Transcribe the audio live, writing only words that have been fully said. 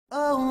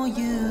Oh,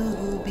 you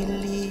who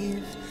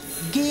believe,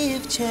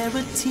 give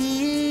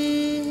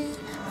charity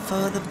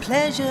for the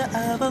pleasure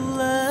of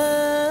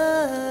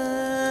Allah,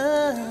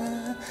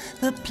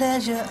 the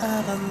pleasure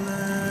of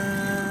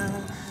Allah.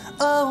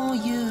 Oh,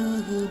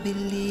 you who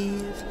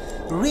believe,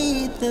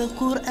 read the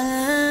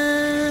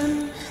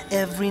Quran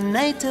every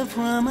night of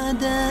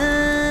Ramadan,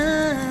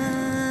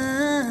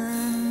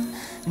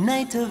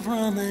 night of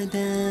Ramadan.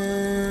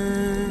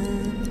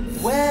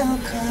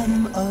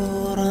 Welcome,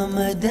 O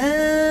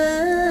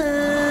Ramadan.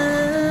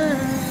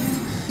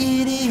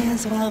 It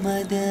is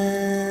Ramadan.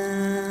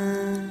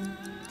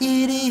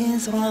 It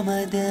is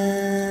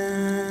Ramadan.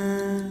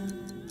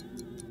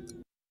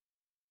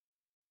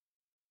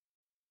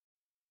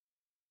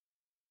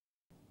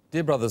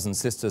 Dear brothers and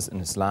sisters in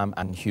Islam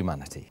and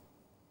humanity,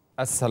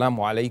 Assalamu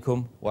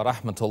alaikum wa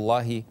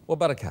rahmatullahi wa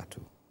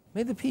barakatuh.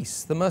 May the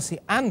peace, the mercy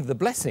and the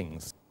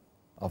blessings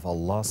of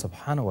Allah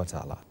subhanahu wa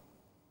ta'ala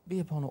be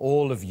upon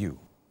all of you.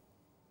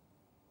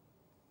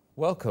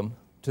 Welcome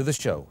to the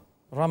show,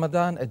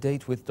 Ramadan, a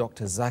date with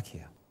Dr.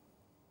 Zakia.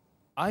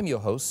 I'm your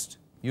host,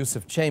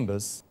 Yusuf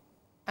Chambers,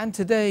 and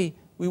today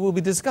we will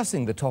be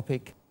discussing the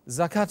topic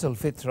Zakat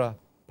al-Fitr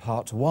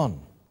Part 1.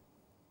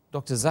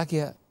 Dr.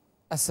 Zakia,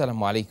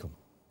 Assalamu alaikum.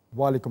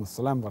 Wa alaikum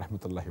assalam wa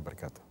rahmatullahi wa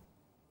barakatuh.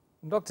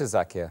 Dr.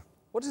 Zakia,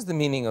 what is the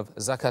meaning of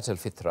Zakat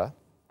al-Fitr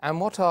and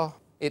what are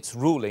its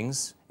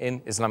rulings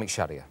in Islamic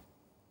Sharia?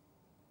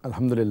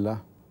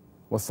 Alhamdulillah,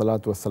 wa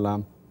salatu wa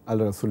salam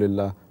ala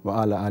rasulillah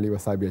wa ala ali wa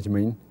sahbihi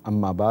ajmain,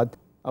 amma ba'd.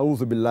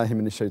 A'udhu billahi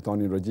minash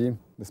shaitanir rajim.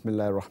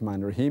 Bismillahir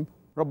rahmanir rahim.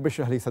 Rabbi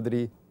shrah li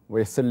sadri wa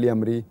yassir li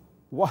amri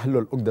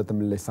wahlul 'uqdatam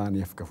min lisani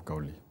yafqahu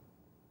qawli.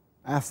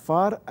 As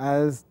far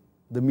as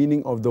the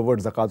meaning of the word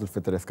Zakat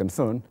al-Fitr is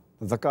concerned,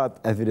 Zakat,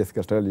 as we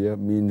discussed earlier,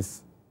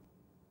 means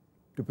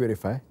to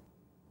purify,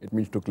 it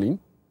means to clean,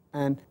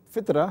 and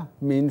Fitra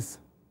means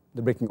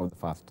the breaking of the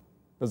fast.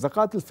 The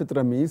Zakat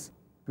al-Fitra means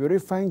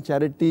purifying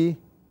charity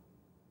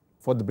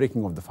for the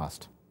breaking of the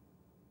fast.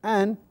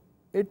 And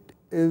it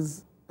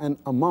is an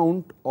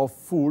amount of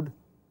food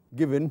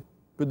given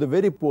to the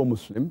very poor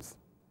Muslims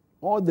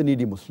or the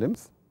needy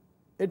Muslims.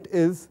 It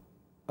is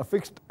a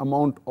fixed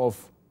amount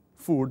of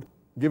food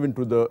given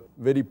to the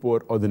very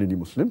poor or the needy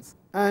Muslims.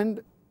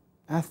 And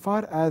as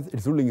far as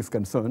its ruling is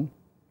concerned,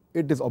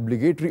 it is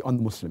obligatory on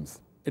the Muslims.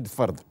 It is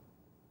fard.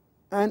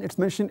 And it's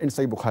mentioned in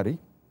Sahih Bukhari,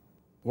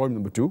 volume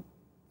number 2,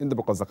 in the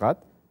book of Zakat,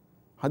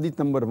 hadith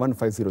number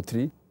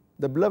 1503.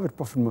 The beloved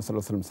Prophet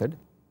Muhammad said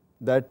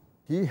that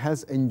he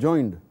has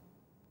enjoined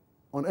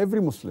on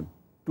every Muslim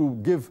to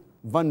give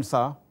 1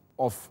 sa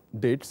of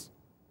dates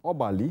or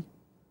barley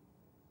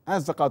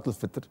as Zakat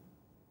al-Fitr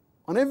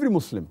on every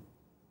Muslim,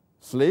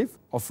 slave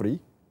or free,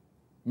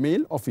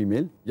 male or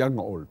female, young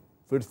or old.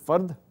 So it's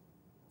fard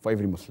for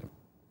every Muslim,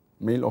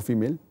 male or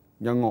female,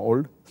 young or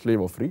old, slave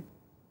or free.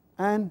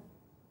 And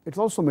it's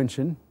also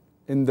mentioned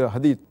in the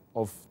hadith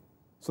of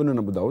Sunan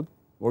Abu Dawud,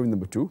 volume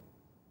number 2,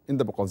 in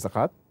the book of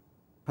Zakat,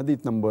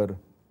 hadith number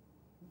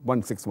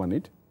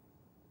 1618.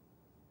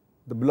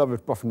 The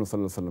beloved Prophet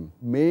ﷺ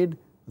made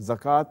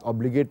Zakat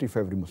obligatory for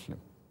every Muslim.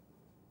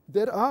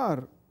 There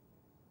are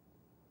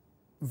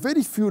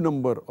very few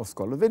number of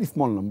scholars, very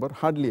small number,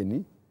 hardly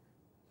any,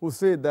 who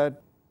say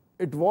that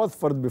it was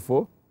fard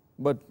before,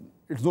 but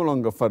it's no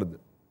longer fard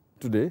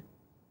today,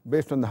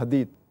 based on the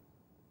hadith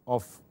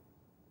of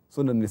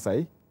Sunan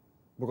Nisa'i,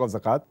 book of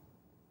Zakat,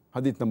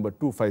 hadith number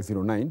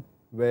 2509,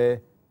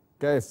 where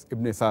Qais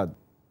ibn Sa'd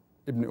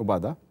ibn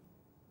Ubadah,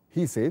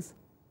 he says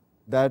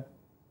that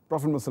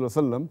Prophet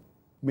ﷺ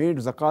made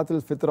Zakat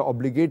al-Fitr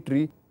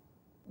obligatory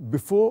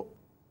before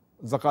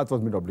Zakat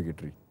was made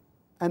obligatory.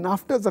 And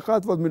after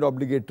Zakat was made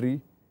obligatory,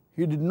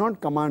 he did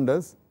not command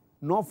us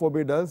nor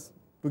forbade us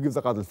to give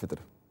Zakat al-Fitr.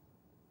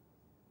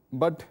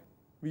 But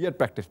we yet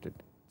practiced it.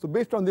 So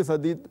based on this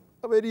hadith,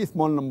 a very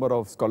small number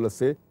of scholars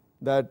say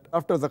that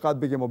after Zakat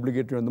became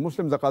obligatory on the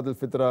Muslim, Zakat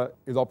al-Fitr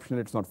is optional,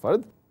 it's not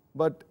fard.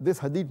 But this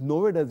hadith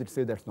nowhere does it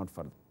say that's not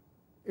fard.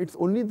 It's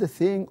only the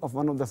saying of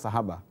one of the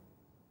Sahaba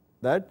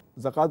that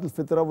Zakat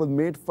al-Fitr was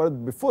made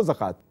fard before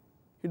Zakat.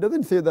 He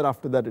doesn't say that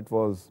after that it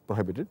was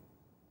prohibited.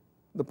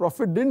 The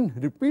Prophet didn't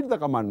repeat the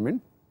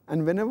commandment,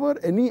 and whenever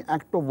any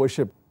act of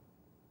worship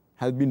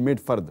has been made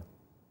fard,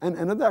 and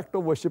another act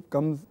of worship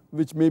comes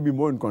which may be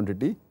more in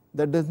quantity,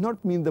 that does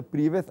not mean the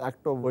previous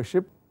act of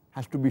worship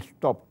has to be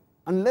stopped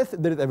unless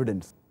there is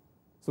evidence.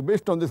 So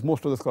based on this,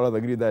 most of the scholars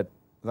agree that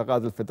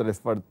Zakat al-Fitr is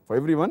fard for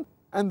everyone,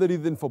 and the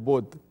reason for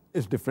both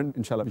is different.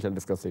 Inshallah, we shall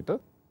discuss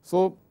later.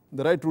 So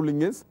the right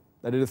ruling is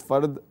that it is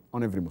fard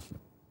on every Muslim.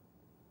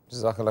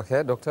 Jazakallah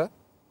khair, Doctor.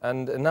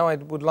 And now I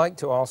would like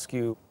to ask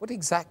you, what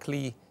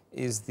exactly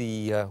is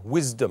the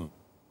wisdom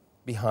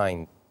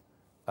behind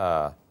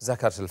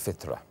Zakat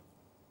al-Fitr?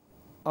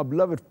 Our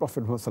beloved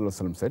Prophet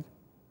Muhammad said,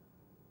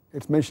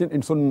 it's mentioned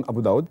in Sunan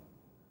Abu Dawud,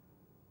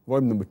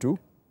 volume number 2,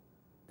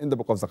 in the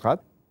book of Zakat,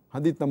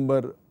 hadith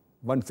number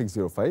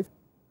 1605.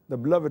 The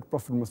beloved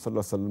Prophet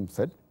Muhammad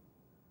said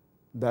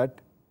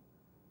that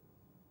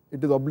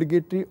it is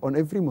obligatory on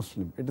every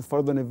Muslim, it is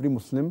fard on every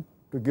Muslim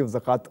to give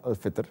Zakat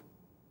al-Fitr,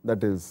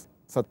 that is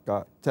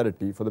sadaqah,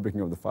 charity for the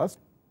breaking of the fast,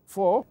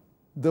 for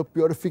the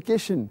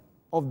purification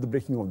of the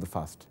breaking of the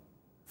fast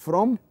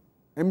from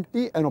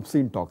empty and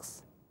obscene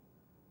talks,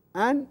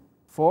 and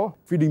for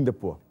feeding the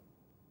poor.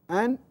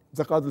 And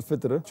Zakat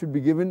al-Fitr should be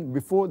given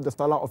before the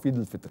Salah of Eid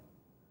al-Fitr.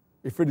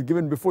 If it is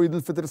given before Eid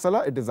al-Fitr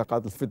Salah, it is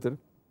Zakat al-Fitr.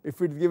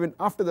 If it is given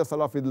after the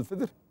Salah of Eid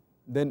al-Fitr,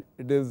 then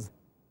it is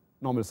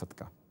normal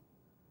Sadaqah.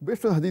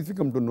 Based on hadith, we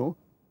come to know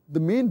the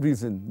main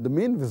reason, the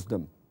main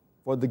wisdom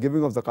for the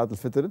giving of Zakat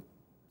al-Fitr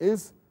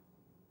is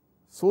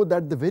so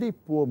that the very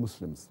poor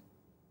Muslims,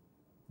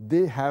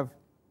 they have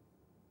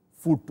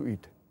food to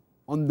eat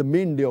on the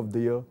main day of the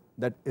year,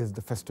 that is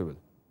the festival.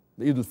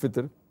 The Eid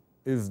al-Fitr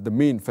is the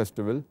main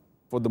festival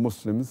for the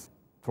Muslims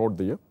throughout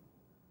the year.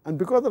 And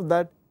because of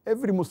that,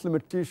 every Muslim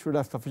at least should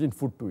have sufficient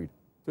food to eat.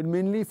 So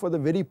mainly for the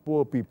very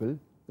poor people,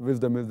 the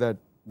wisdom is that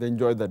they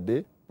enjoy that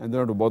day and they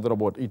don't have to bother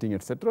about eating,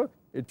 etc.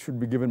 It should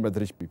be given by the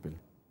rich people.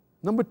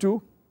 Number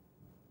two,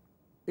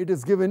 it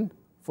is given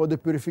for the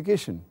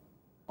purification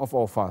of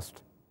our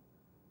fast.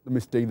 The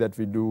mistake that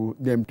we do,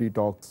 the empty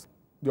talks,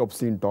 the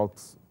obscene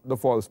talks, the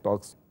false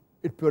talks,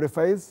 it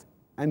purifies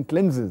and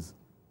cleanses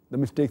the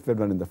mistakes we have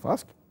done in the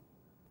fast.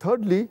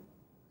 Thirdly,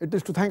 it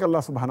is to thank Allah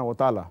subhanahu wa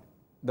ta'ala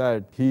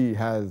that He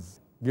has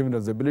given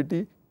us the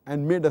ability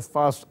and made us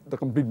fast the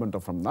complete month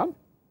of Ramadan.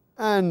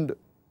 And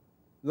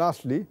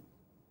lastly,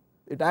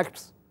 it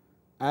acts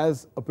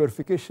as a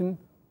purification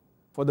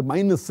for the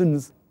minor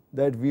sins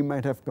that we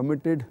might have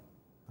committed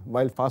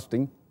while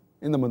fasting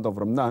in the month of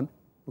Ramadan,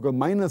 because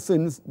minor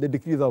sins, they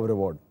decrease our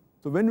reward.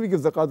 So when we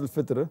give Zakat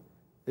al-Fitr,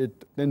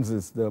 it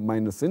cleanses the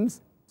minor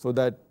sins so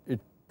that it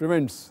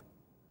prevents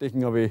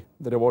taking away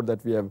the reward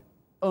that we have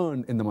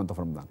earned in the month of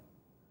Ramadan.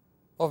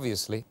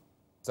 Obviously,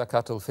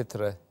 Zakat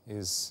al-Fitr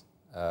is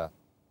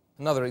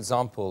another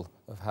example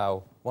of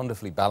how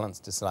wonderfully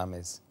balanced Islam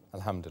is,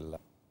 alhamdulillah.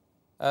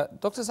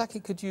 Dr. Zaki,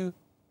 could you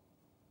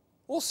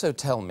also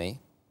tell me,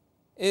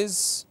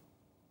 is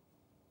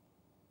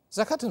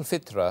Zakat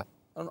al-Fitr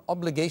an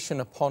obligation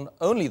upon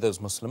only those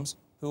Muslims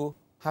who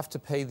have to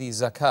pay the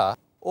zakah,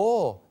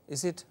 or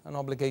is it an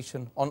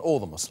obligation on all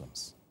the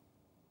Muslims?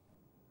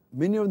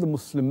 Many of the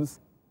Muslims,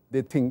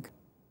 they think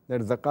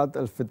that Zakat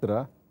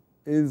al-Fitr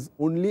is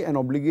only an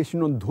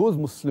obligation on those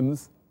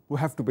Muslims who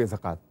have to pay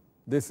zakat.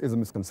 This is a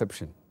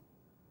misconception.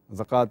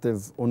 Zakat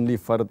is only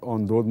fard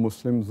on those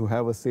Muslims who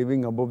have a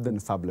saving above the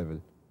nisab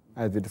level,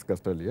 as we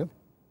discussed earlier.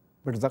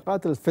 But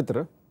Zakat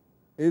al-Fitr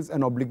is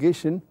an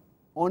obligation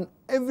on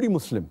every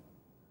Muslim,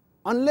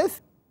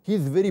 unless he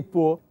is very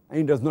poor and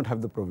he does not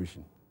have the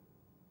provision.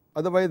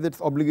 Otherwise,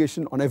 it's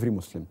obligation on every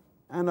Muslim.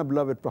 And our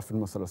beloved Prophet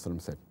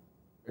Muhammad said,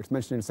 it's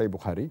mentioned in Sahih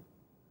Bukhari,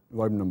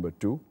 volume number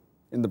 2,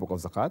 in the book of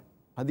Zakat,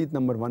 hadith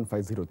number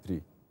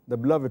 1503. The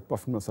beloved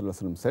Prophet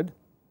Muhammad said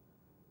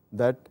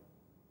that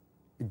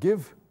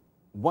give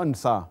 1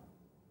 sa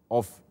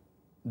of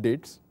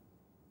dates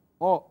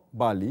or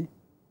barley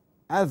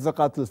as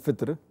Zakat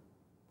al-Fitr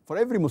for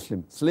every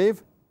Muslim,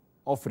 slave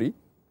or free,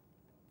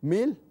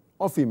 male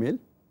or female,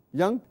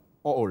 young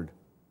or old.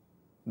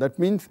 That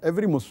means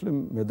every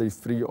Muslim, whether he's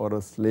free or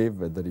a slave,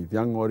 whether he's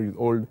young or he's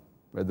old,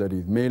 whether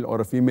he's male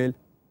or a female,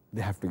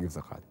 they have to give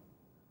zakat.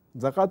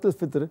 Zakat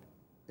al-Fitr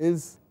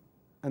is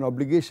an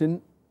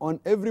obligation on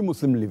every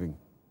Muslim living.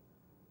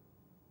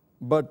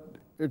 But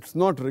it's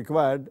not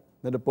required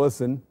that a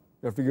person,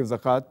 you have to give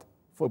zakat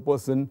for a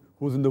person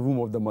who's in the womb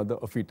of the mother,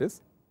 a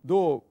fetus.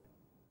 Though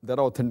there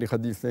are authentic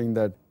hadith saying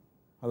that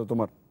Hazrat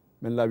Umar,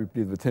 may Allah be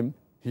pleased with him,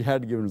 he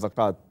had given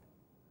zakat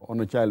on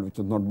a child which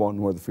was not born,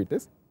 who was a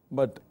fetus,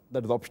 but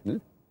that is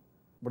optional.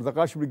 But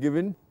zakat should be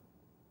given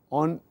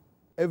on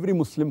every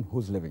Muslim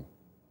who's living.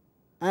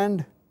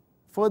 And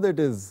further it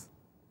is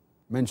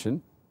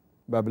mentioned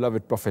by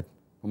beloved Prophet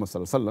Muhammad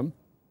Sallallahu Alaihi Wasallam.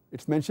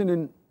 It's mentioned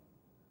in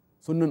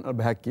Sunan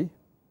al-Bahaqi,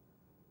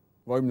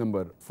 volume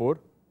number 4,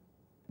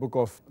 book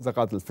of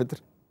Zakat al-Fitr,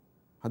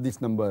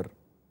 hadith number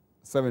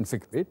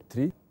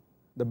 7683.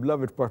 The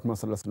beloved Prophet Muhammad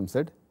Sallallahu Alaihi Wasallam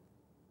said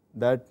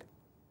that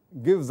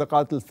give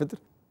Zakat al-Fitr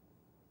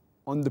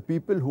on the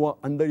people who are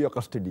under your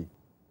custody,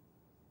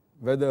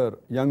 whether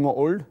young or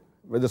old,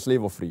 whether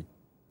slave or free.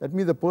 That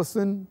means the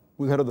person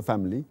who's head of the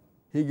family,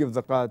 he gives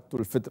Zakat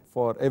al-Fitr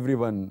for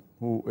everyone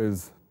who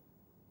is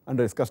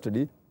under his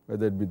custody,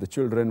 whether it be the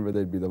children,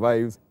 whether it be the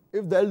wives.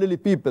 If the elderly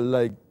people,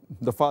 like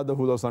the father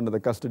who's also under the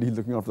custody, he's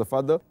looking after the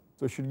father,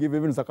 so he should give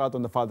even zakat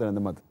on the father and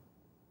the mother.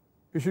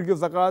 He should give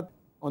zakat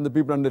on the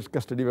people under his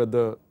custody,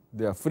 whether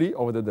they are free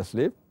or whether they're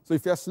slave. So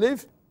if he has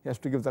slaves, he has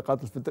to give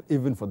zakat al-fitr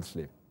even for the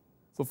slave.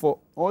 So for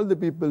all the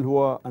people who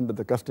are under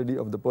the custody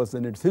of the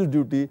person, it's his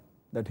duty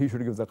that he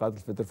should give zakat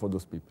al-fitr for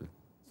those people.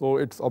 So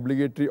it's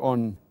obligatory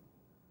on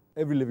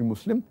every living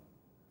Muslim,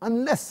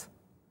 unless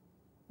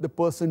the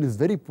person is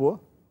very poor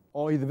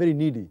or is very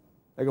needy,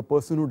 like a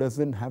person who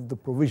doesn't have the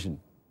provision,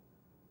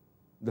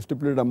 the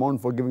stipulated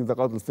amount for giving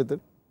zakat al-fitr.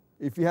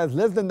 If he has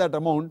less than that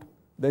amount,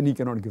 then he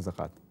cannot give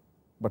zakat.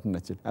 But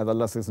that's it. As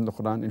Allah says in the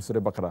Quran, in Surah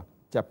Baqarah,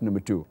 chapter number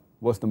 2,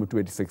 verse number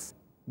 286,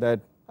 that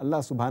Allah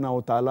subhanahu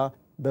wa ta'ala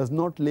does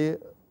not lay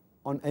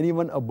on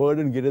anyone a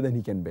burden greater than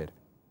he can bear.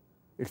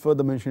 It's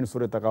further mentioned in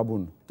Surah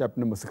Taqabun, chapter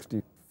number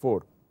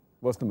 64,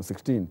 verse number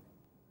 16,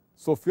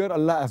 So fear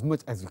Allah as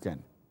much as you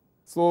can.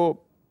 So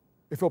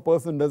if a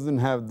person doesn't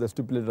have the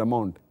stipulated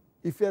amount,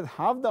 if he has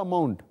half the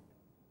amount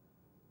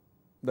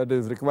that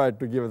is required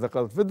to give a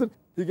zakat al-fitr,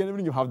 he can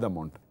even give half the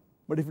amount.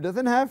 But if he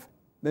doesn't have,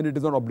 then it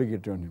is not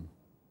obligatory on him.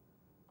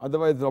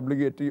 Otherwise, it's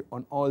obligatory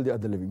on all the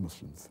other living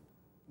Muslims.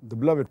 The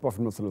beloved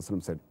Prophet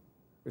ﷺ said,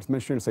 it's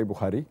mentioned in Sahih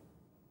Bukhari,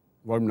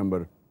 volume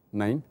number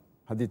 9,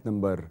 hadith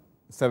number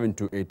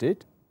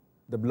 7288.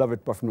 The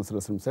beloved Prophet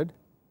ﷺ said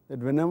that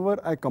whenever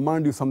I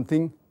command you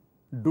something,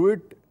 do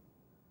it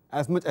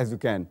as much as you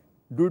can.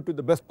 Do it to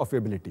the best of your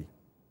ability.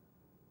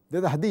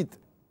 There's a hadith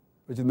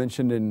which is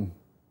mentioned in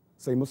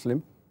Sahih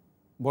Muslim,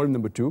 volume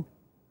number 2,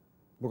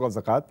 book of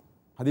Zakaat,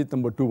 hadith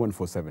number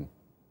 2147,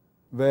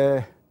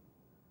 where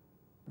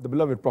the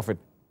beloved Prophet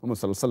Muhammad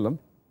sallallahu alaihi wasallam,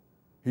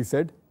 he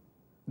said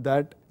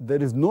that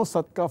there is no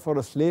sadaqah for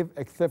a slave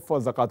except for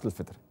Zakat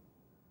al-Fitr.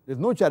 There is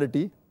no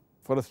charity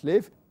for a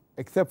slave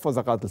except for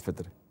Zakat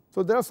al-Fitr.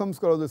 So there are some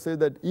scholars who say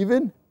that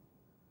even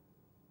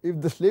if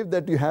the slave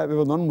that you have is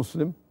a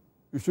non-Muslim,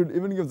 you should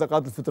even give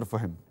Zakat al-Fitr for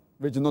him,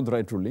 which is not the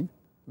right ruling,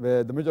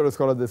 where the majority of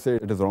scholars they say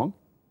it is wrong,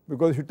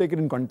 because you should take it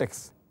in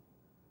context.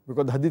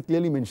 Because the hadith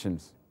clearly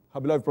mentions, our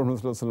beloved Prophet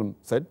sallallahu alaihi wasallam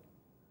said,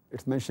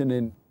 it's mentioned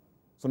in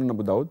Sunan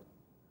Abu Dawud,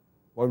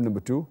 volume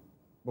number 2,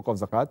 book of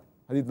Zakat,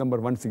 hadith number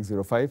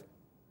 1605.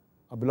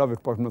 Our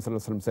beloved Prophet sallallahu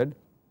alaihi wasallam said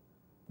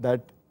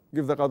that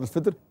give Zakat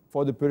al-Fitr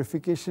for the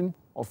purification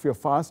of your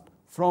fast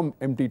from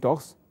empty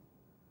talks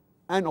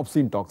and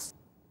obscene talks,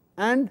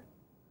 and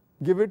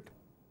give it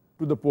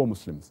to the poor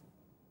Muslims.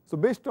 So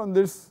based on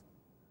this,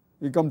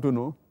 we come to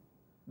know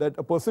that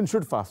a person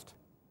should fast.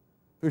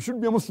 He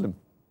should be a Muslim.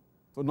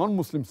 So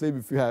non-Muslim slave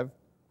if you have,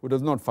 who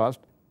does not fast,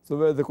 so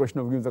where is the question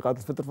of giving Zakat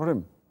al-Fitr for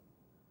him?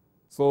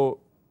 So,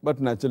 but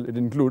naturally it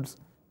includes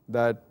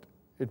that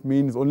it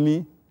means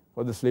only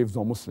for the slaves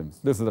who are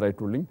Muslims. This is the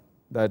right ruling,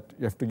 that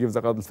you have to give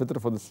Zakat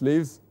al-Fitr for the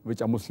slaves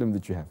which are Muslim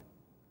which you have.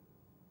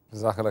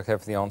 Jazakallah khair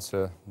for the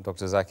answer,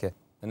 Dr. Zakir.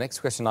 The next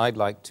question I'd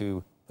like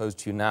to pose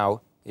to you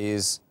now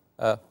is,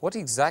 what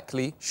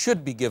exactly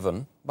should be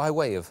given by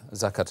way of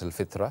Zakat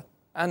al-Fitra?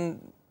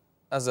 And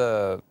as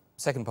a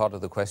second part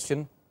of the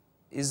question,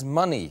 is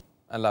money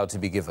allowed to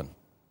be given?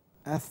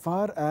 As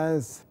far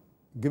as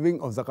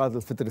giving of Zakat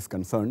al-Fitr is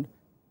concerned,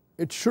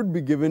 it should be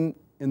given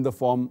in the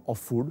form of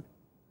food.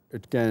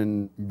 It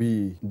can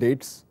be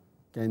dates,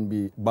 can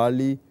be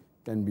barley,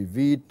 can be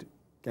wheat,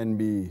 can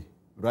be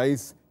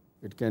rice,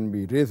 it can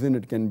be raisin,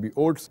 it can be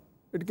oats,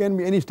 it can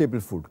be any staple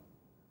food.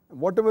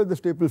 Whatever the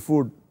staple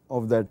food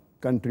of that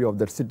country, of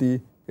that city,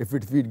 if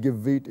it's wheat,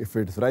 give wheat, if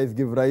it's rice,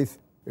 give rice,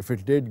 if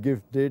it's date,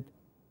 give date.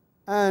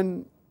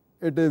 And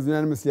it is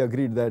unanimously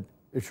agreed that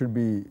it should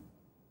be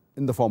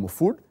in the form of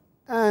food,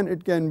 and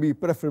it can be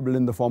preferable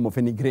in the form of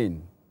any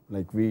grain,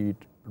 like wheat,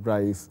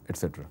 rice,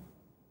 etc.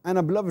 And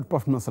our beloved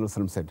Prophet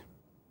ﷺ said,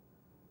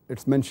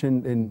 it's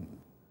mentioned in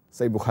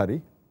Sahih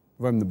Bukhari,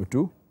 volume number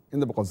 2, in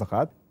the book of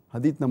Zakat,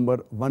 hadith number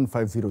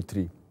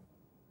 1503.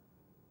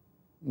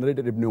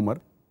 Narrated Ibn Umar,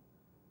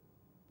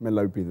 may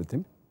Allah be pleased with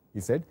him, he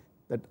said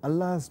that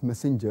Allah's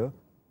Messenger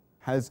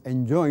has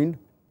enjoined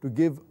to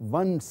give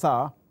 1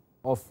 sa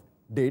of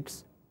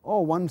dates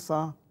or 1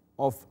 sa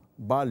of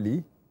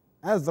barley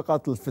as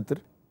Zakat al-Fitr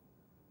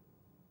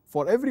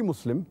for every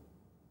Muslim,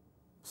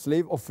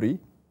 slave or free,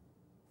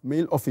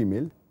 male or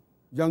female,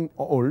 young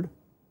or old,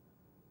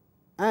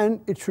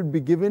 and it should be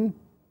given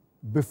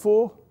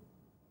before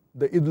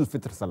the Eid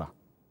al-Fitr Salah.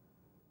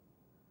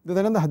 There's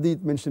another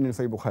hadith mentioned in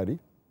Sahih Bukhari,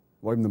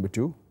 volume number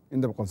 2,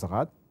 in the book of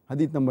Zakaat,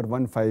 hadith number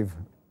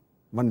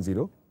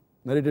 1510,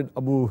 narrated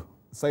Abu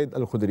Sa'id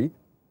al-Khudri,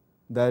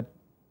 that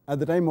at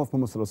the time of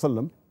Muhammad sallallahu alaihi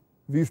wasallam,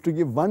 we used to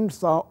give 1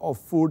 sa of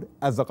food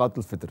as Zakat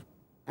al-Fitr.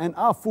 And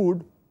our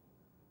food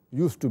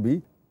used to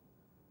be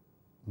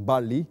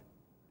barley,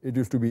 it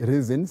used to be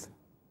raisins,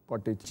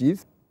 cottage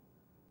cheese,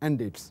 and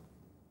dates.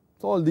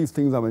 So all these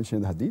things are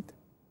mentioned in the hadith.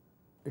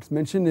 It's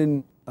mentioned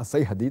in a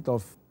Sahih hadith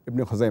of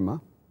Ibn Khuzaymah,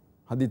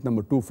 hadith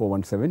number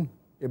 2417.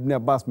 Ibn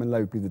Abbas, may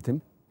Allah be pleased with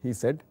him, he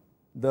said,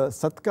 the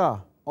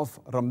sadaqah of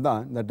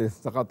Ramadan, that is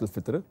Zakat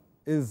al-Fitr,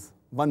 is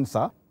 1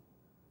 sa.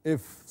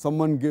 If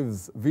someone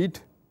gives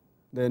wheat,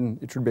 then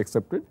it should be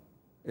accepted.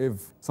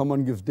 If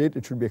someone gives date,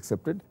 it should be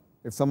accepted.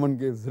 If someone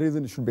gives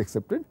raisin, it should be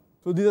accepted.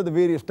 So these are the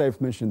various types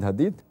mentioned in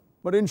the hadith.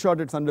 But in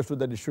short, it's understood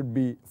that it should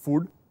be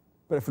food,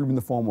 preferably in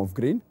the form of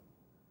grain.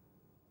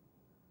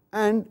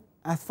 And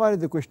as far as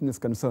the question is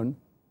concerned,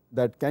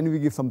 that can we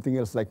give something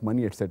else like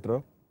money,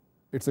 etc.,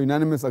 it's a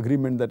unanimous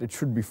agreement that it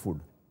should be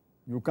food.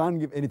 You can't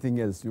give anything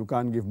else. You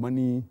can't give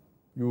money.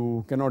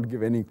 You cannot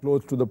give any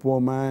clothes to the poor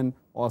man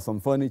or some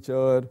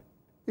furniture.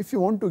 If you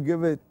want to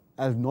give it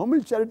as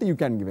normal charity, you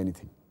can give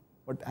anything.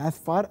 But as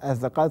far as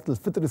Zakat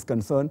al-Fitr is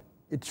concerned,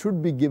 it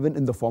should be given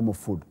in the form of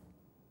food.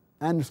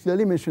 And it's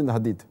clearly mentioned in the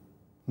hadith.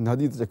 In the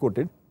hadith I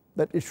quoted,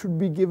 that it should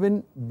be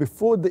given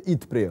before the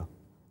Eid prayer.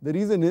 The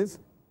reason is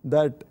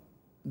that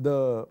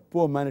the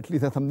poor man at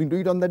least has something to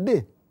eat on that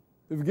day.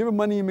 If you give him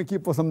money, he may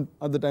keep for some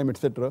other time,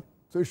 etc.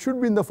 So it should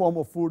be in the form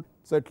of food,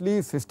 so at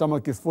least his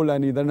stomach is full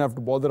and he doesn't have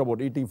to bother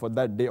about eating for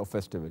that day of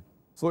festival.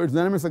 So it's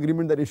unanimous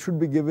agreement that it should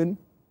be given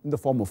in the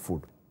form of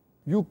food.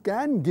 You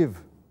can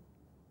give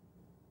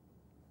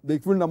the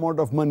equivalent amount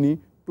of money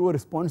to a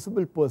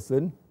responsible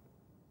person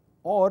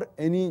or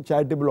any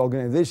charitable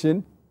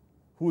organization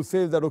who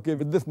says that, okay,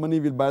 with this money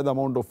we'll buy the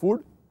amount of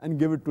food and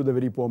give it to the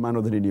very poor man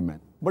or the needy man.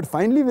 But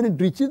finally, when it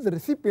reaches the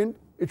recipient,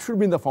 it should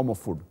be in the form of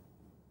food.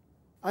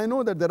 I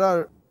know that there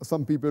are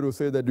some people who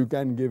say that you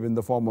can give in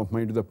the form of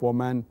money to the poor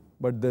man,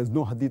 but there's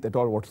no hadith at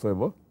all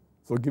whatsoever.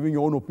 So giving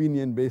your own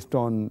opinion based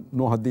on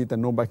no hadith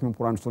and no backing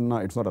from Quran Sunnah,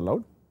 it's not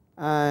allowed.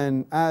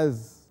 And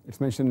as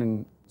it's mentioned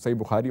in Sahih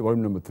Bukhari,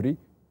 volume number 3,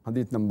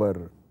 hadith number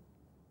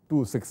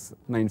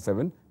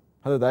 2697,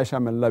 Hazrat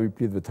Aisha, may Allah be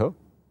pleased with her,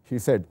 she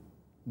said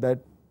that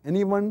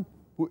anyone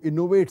who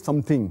innovates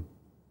something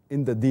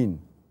in the deen,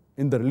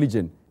 in the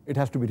religion, it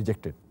has to be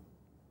rejected.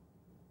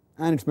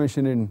 And it's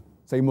mentioned in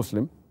Sahih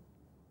Muslim,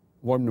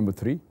 volume number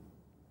 3,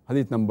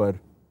 hadith number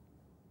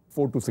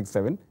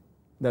 4267,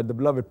 that the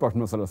beloved Prophet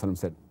ﷺ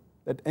said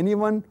that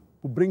anyone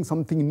who brings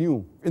something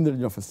new in the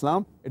religion of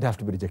Islam, it has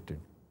to be rejected.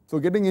 So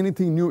getting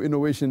anything new,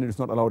 innovation, it is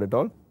not allowed at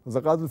all.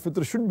 Zakat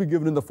al-Fitr should be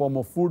given in the form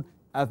of food,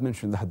 as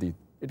mentioned in the hadith.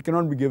 It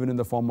cannot be given in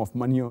the form of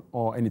money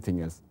or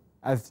anything else.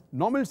 As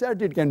normal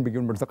charity, it can be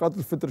given, but Zakat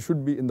al-Fitr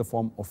should be in the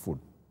form of food.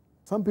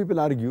 Some people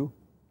argue,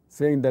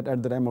 saying that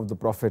at the time of the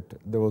Prophet,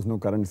 there was no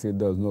currency,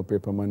 there was no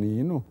paper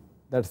money,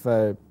 that's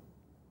why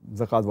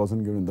Zakat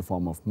wasn't given in the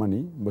form of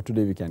money, but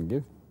today we can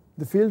give.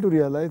 They fail to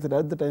realize that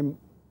at the time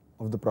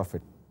of the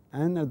Prophet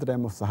and at the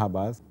time of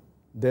Sahabas,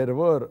 there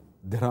were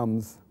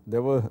dirhams,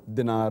 there were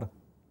dinar,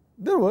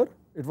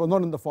 it was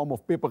not in the form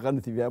of paper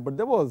currency, but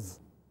there was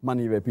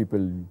money where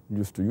people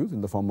used to use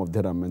in the form of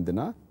dirham and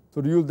dinar.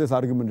 So to use this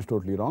argument is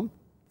totally wrong.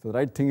 So the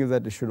right thing is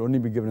that it should only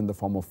be given in the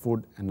form of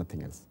food and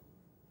nothing else.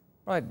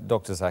 Right,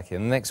 Dr. Zakir, the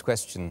next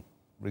question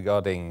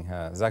regarding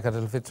Zakat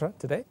al-Fitr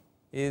today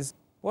is,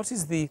 what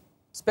is the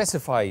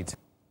specified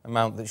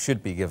amount that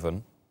should be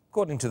given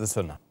according to the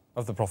Sunnah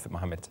of the Prophet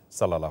Muhammad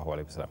sallallahu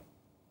alaihi wasallam?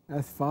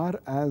 As far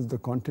as the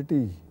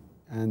quantity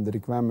and the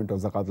requirement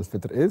of Zakat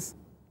al-Fitr is,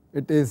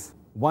 it is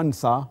 1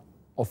 sa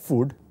of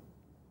food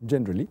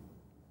generally,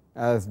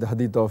 as the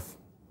hadith of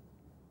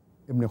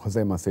Ibn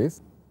Khuzaymah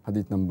says,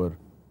 hadith number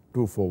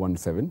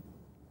 2417,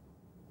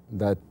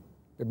 that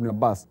Ibn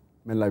Abbas,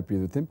 may Allah be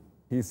pleased with him,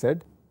 he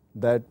said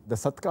that the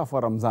sadaqah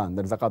for Ramzan,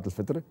 that Zakat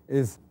al-Fitr,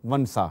 is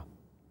 1 sa.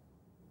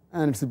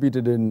 And it's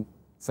repeated in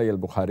Sahih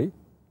al-Bukhari,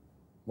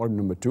 volume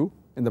number 2,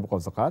 in the book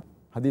of Zakat,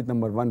 hadith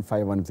number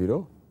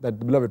 1510, that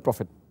the beloved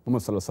Prophet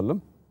Muhammad sallallahu alaihi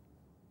wasallam,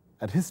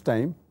 at his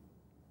time,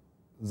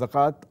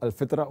 Zakat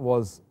al-Fitr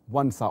was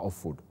 1 sa of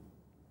food.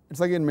 It's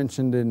again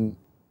mentioned in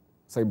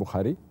Sahih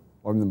Bukhari,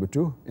 volume number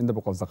 2, in the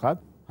book of Zakat,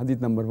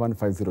 hadith number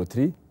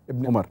 1503,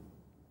 Ibn Umar,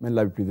 may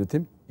Allah be pleased with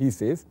him, he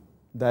says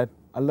that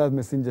Allah's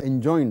Messenger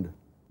enjoined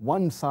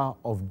 1 sa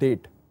of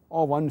date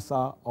or 1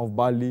 sa of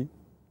barley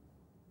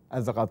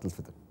as Zakat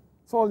al-Fitr.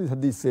 So all these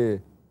hadiths say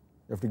you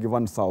have to give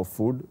 1 sa of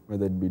food,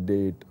 whether it be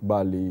date,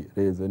 barley,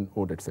 raisin,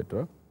 oat,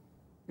 etc.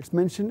 It's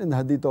mentioned in the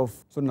hadith of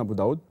Sunan Abu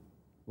Dawud,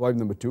 volume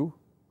number 2,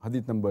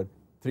 hadith number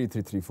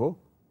 3334,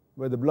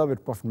 where the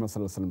beloved Prophet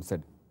ﷺ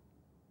said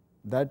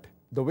that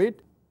the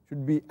weight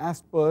should be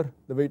as per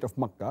the weight of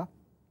Makkah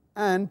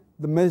and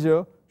the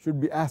measure should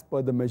be as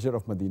per the measure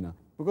of Medina.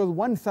 Because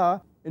 1 sa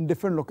in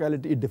different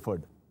locality, it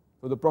differed.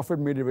 So the Prophet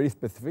made it very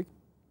specific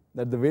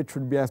that the weight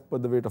should be as per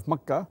the weight of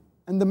Makkah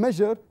and the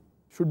measure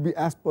should be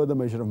as per the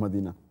measure of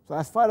Medina. So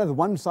as far as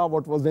 1 sa,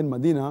 what was then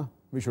Medina,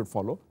 we should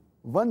follow.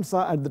 1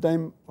 sa at the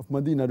time of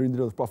Medina during the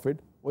days of the Prophet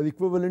was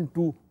equivalent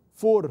to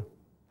 4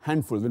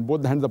 handfuls. When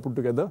both the hands are put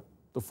together,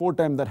 so 4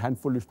 times that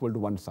handful is equal to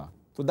 1 sa.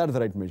 So that's the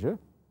right measure.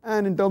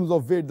 And in terms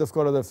of weight, the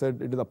scholars have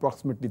said it is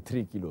approximately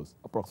 3 kilos,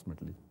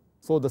 approximately.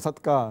 So the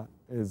sadaqah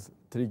is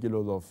 3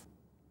 kilos of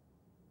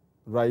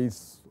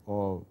rice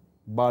or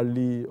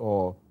barley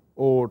or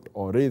oat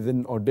or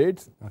raisin or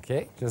dates.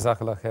 Okay,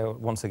 Jazakallah khair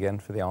once again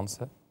for the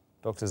answer,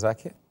 Dr.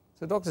 Zakir.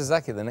 So Dr.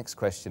 Zakir, the next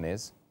question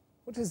is,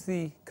 what is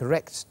the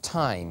correct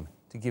time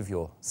to give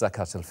your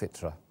Zakat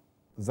al-Fitr?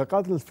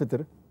 Zakat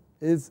al-Fitr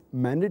is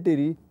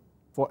mandatory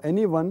for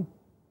anyone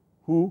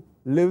who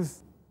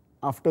lives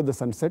after the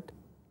sunset,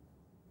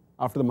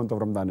 after the month of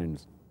Ramadan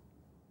ends.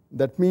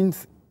 That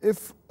means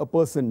if a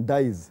person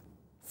dies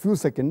few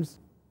seconds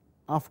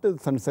after the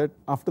sunset,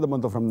 after the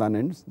month of Ramadan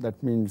ends,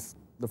 that means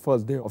the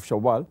first day of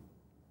Shawwal,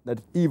 that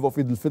eve of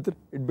Eid al-Fitr,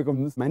 it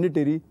becomes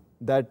mandatory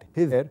that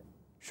his heir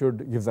should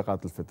give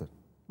Zakat al-Fitr.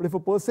 But if a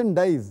person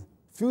dies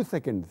few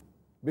seconds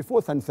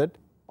before sunset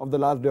of the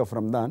last day of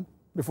Ramadan,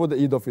 before the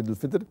Eid of Eid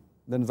al-Fitr,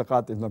 then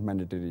Zakat is not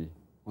mandatory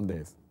on the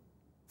heirs.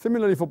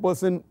 Similarly, if a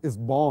person is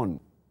born,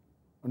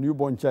 a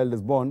newborn child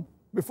is born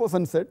before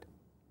sunset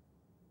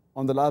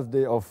on the last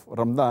day of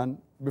Ramadan,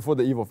 before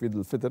the eve of Eid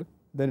al-Fitr,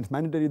 then it's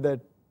mandatory that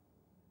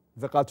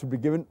Zakat should be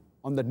given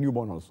on that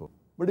newborn also.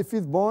 But if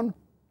he's born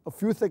a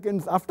few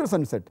seconds after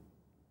sunset,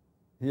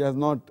 he has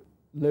not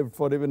lived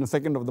for even a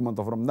second of the month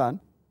of Ramadan,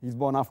 he's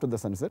born after the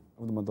sunset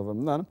of the month of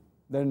Ramadan,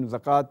 then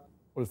Zakat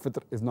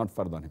al-Fitr is not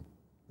fard on him.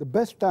 The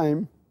best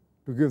time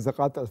to give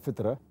Zakat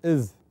al-Fitr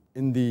is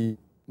in the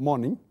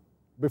morning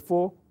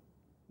before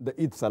the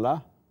Eid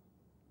Salah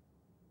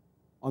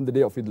on the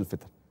day of Eid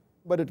al-Fitr.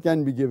 But it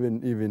can be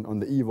given even on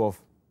the eve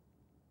of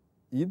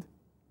Eid.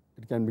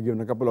 It can be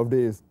given a couple of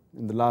days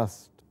in the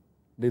last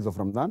days of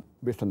Ramadan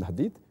based on the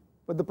hadith.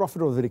 But the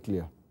Prophet was very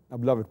clear. Our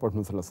beloved Prophet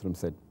ﷺ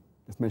said,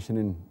 it's mentioned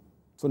in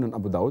Sunan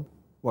Abu Dawud,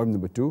 volume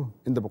number 2,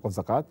 in the book of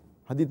Zakaat,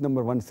 hadith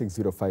number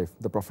 1605.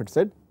 The Prophet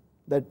said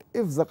that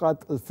if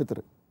Zakat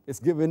al-Fitr is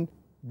given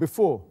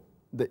before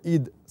the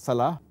Eid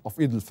Salah of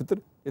Eid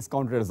al-Fitr, it's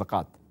counted as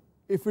Zakat.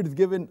 If it is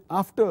given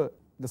after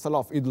the Salah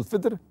of Eid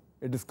al-Fitr,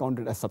 it is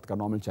counted as Sadaqah,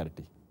 normal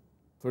charity.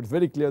 So it's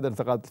very clear that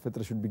Zakat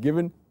al-Fitr should be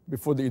given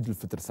before the Eid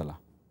al-Fitr Salah.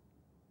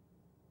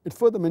 It's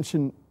further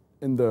mentioned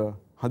in the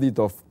hadith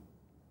of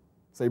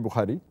Sahih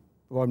Bukhari,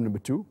 volume number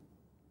 2,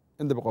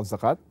 in the book of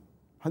Zakat,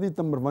 hadith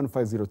number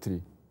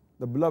 1503.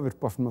 The beloved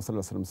Prophet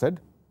ﷺ said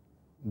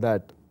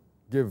that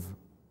give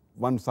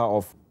 1 sa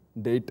of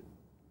date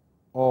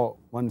or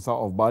 1 sa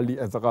of barley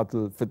as Zakat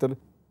al-Fitr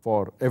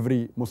for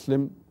every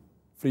Muslim,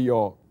 free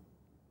or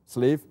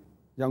slave,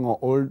 young or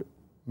old,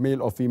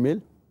 male or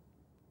female,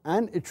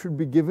 and it should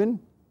be given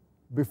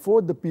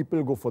before the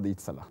people go for the Eid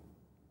Salah.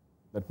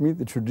 That means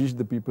it should reach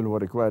the people who are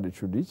required, it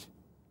should reach,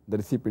 the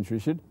recipient should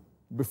reach it,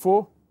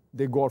 before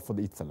they go out for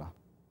the Eid Salah.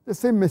 The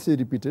same message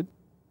repeated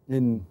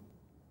in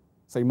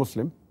Sahih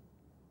Muslim,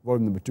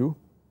 volume number 2,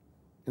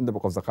 in the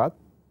book of Zakat,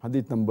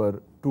 hadith number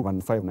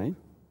 2159.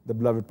 The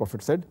beloved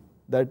Prophet said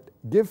that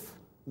give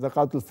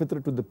Zakat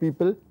al-Fitr to the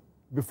people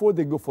before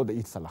they go for the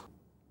Eid Salah.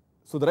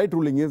 So the right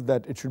ruling is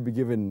that it should be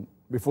given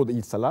before the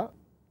Eid Salah,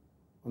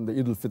 on the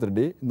Eid al-Fitr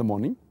day in the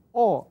morning,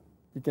 or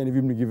it can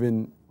even be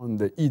given on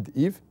the Eid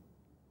Eve.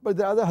 But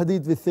the other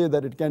hadith which say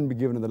that it can be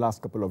given in the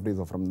last couple of days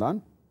of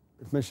Ramadan.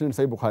 It's mentioned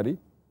in Sahih Bukhari,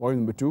 volume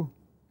number 2,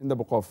 in the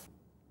book of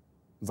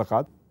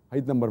Zakat,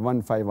 hadith number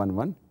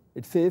 1511.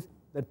 It says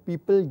that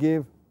people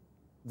gave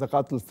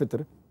Zakat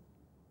al-Fitr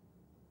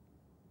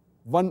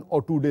 1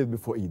 or 2 days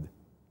before Eid.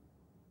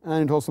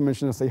 And it also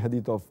mentioned in Sahih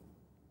hadith of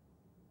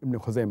Ibn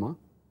Khuzaymah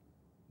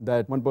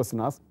that one person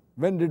asked,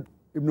 when did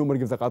Ibn Umar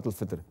give Zakat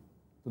al-Fitr?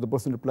 So the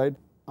person replied,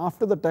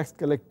 after the tax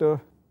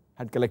collector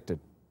had collected.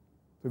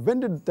 So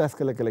when did the tax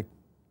collector collect?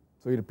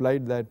 So he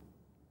replied that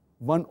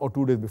 1 or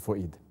 2 days before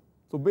Eid.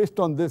 So based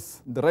on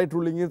this, the right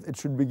ruling is it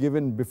should be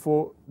given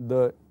before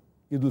the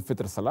Eid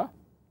al-Fitr Salah,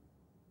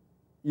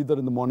 either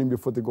in the morning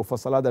before they go for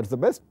Salah, that's the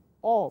best,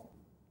 or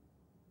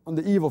on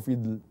the eve of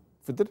Eid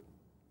al-Fitr,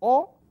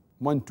 or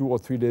 1, 2 or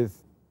 3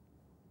 days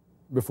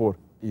before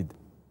Eid.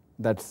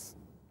 That's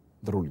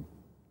the ruling.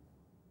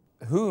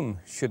 Whom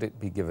should it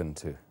be given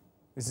to?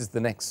 This is the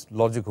next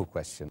logical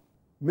question.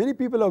 Many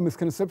people have a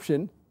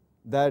misconception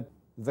that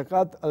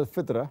Zakat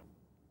al-Fitr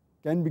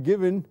can be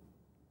given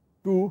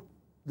to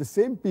the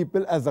same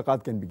people as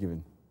Zakat can be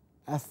given.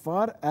 As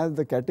far as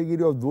the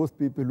category of those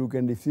people who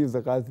can receive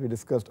Zakat, we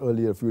discussed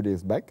earlier a few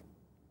days back,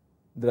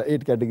 there are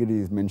 8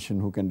 categories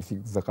mentioned who can receive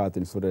Zakat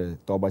in Surah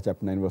Tawbah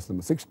chapter 9 verse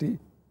number 60.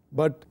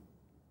 But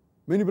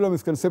many people have a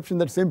misconception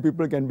that same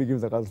people can be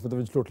given Zakat al-Fitr,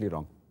 which is totally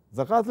wrong.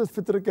 Zakat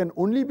al-Fitr can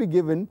only be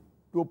given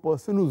to a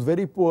person who's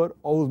very poor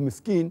or who's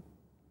miskeen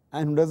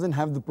and who doesn't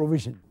have the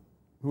provision,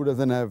 who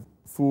doesn't have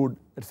food,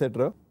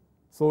 etc.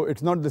 So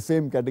it's not the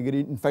same category.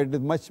 In fact, it is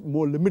much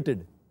more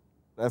limited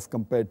as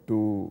compared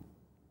to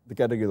the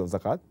categories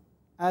of Zakat.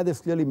 As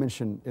is clearly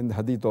mentioned in the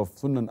hadith of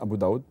Sunan Abu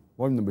Dawud,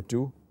 volume number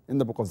 2, in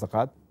the book of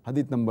Zakat,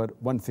 hadith number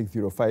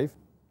 1605.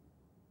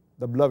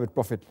 The beloved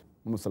Prophet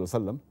Muhammad Sallallahu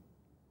Alaihi Wasallam,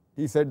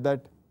 he said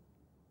that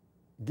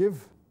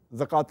give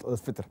Zakat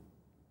al-Fitr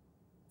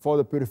for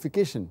the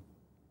purification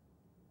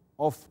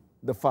of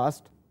the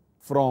fast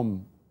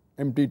from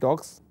empty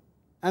talks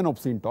and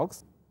obscene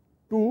talks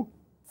to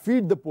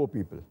feed the poor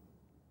people.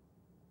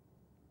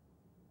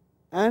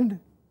 And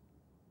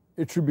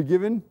it should be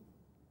given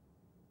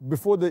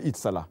before the Eid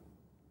Salah.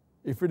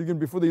 If it is given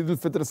before the Eid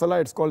al-Fitr Salah,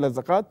 it's called as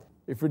Zakat.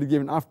 If it is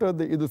given after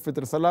the Eid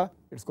al-Fitr Salah,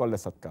 it's called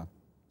as Sadaqah.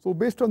 So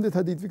based on this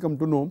hadith, we come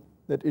to know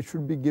that it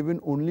should be given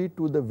only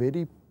to the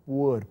very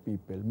poor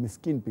people,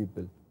 miskin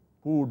people,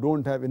 who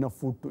don't have enough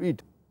food to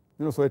eat.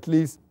 So at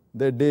least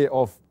their day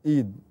of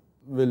Eid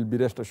will be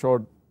rest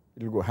assured,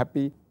 it will go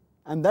happy.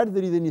 And that's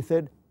the reason he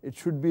said it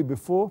should be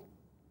before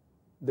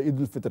the Eid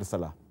al-Fitr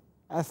Salah.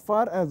 As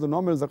far as the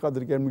normal Zakat,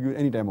 it can be given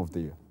any time of the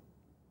year.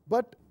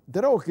 But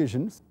there are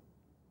occasions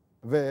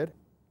where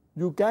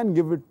you can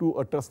give it to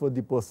a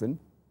trustworthy person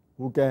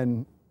who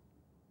can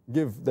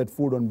give that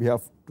food on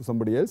behalf to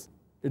somebody else.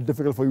 It's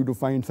difficult for you to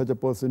find such a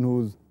person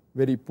who's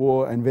very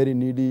poor and very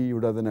needy, who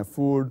doesn't have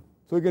food.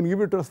 So you can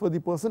give it to a trustworthy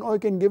person, or you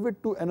can give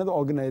it to another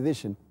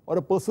organization or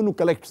a person who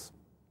collects.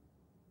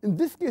 In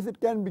this case, it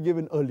can be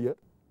given earlier,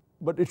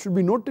 but it should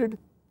be noted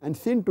and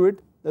seen to it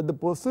that the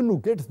person who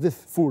gets this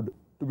food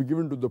to be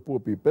given to the poor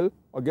people,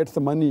 or gets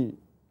the money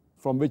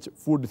from which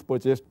food is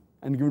purchased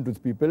and given to the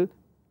people,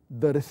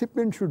 the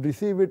recipient should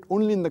receive it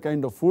only in the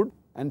kind of food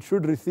and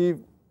should receive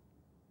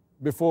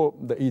before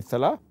the Eid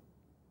Salah,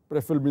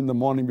 preferably in the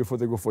morning before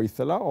they go for Eid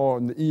Salah, or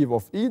on the eve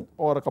of Eid,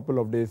 or a couple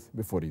of days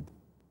before Eid.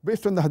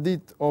 Based on the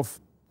hadith of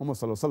Muhammad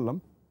Sallallahu Alaihi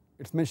Wasallam,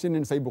 it's mentioned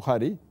in Sahih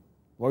Bukhari,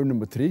 volume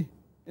number 3,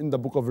 in the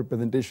book of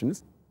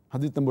representations,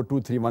 hadith number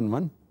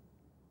 2311.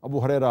 Abu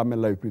Hurairah, may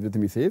Allah be pleased with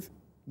him, he says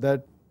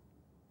that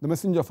the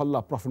Messenger of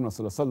Allah, Prophet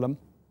Muhammad,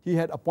 he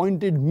had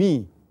appointed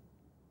me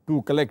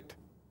to collect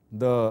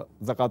the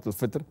Zakat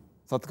al-Fitr,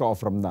 Sadaqah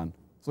of Ramadan.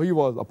 So he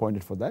was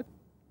appointed for that.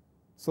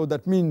 So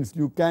that means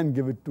you can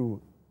give it to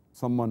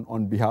someone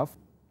on behalf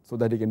so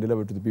that he can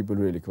deliver to the people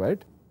who really require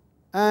it.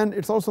 And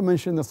it's also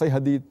mentioned in the Sahih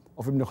Hadith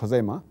of Ibn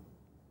Khuzaymah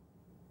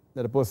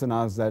that a person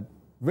asks that,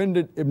 when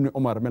did Ibn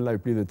Umar, may Allah be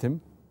pleased with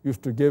him,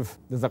 used to give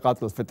the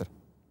Zakat al-Fitr,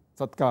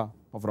 Sadaqah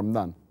of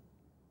Ramadan?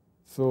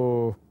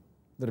 So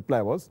the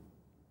reply was,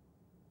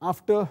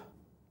 after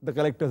the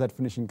collectors had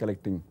finished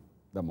collecting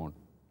the amount.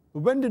 So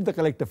when did the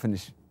collector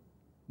finish?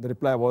 The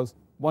reply was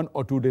 1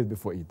 or 2 days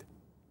before Eid.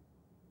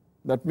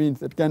 That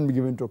means it can be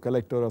given to a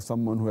collector or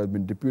someone who has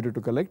been deputed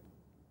to collect.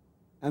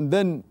 And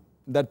then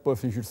that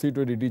person should see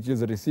to it he reaches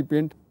the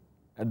recipient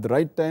at the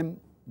right time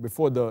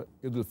before the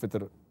Eid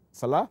al-Fitr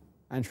Salah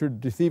and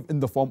should receive in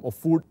the form of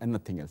food and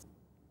nothing else.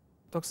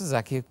 Dr.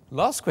 Zaki,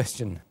 last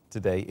question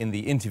today in the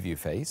interview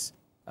phase.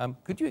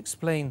 Could you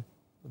explain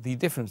the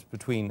difference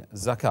between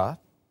Zakat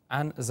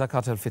and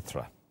Zakat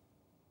al-Fitra?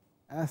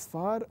 As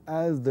far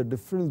as the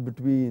difference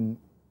between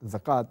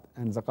Zakat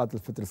and Zakat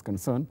al-Fitr is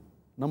concerned,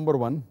 number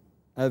one,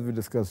 as we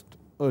discussed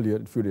earlier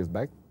a few days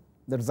back,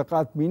 that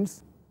Zakat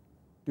means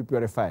to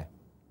purify,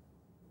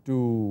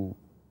 to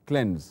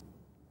cleanse,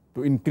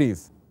 to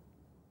increase.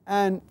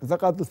 And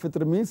Zakat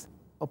al-Fitr means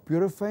a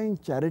purifying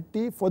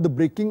charity for the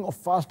breaking of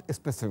fast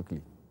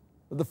specifically.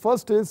 So the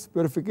first is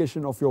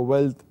purification of your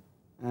wealth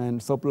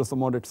and surplus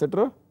amount,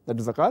 etc. That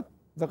is Zakat.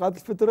 Zakat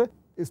al-Fitr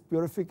is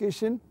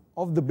purification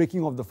of the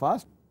breaking of the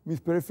fast,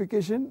 means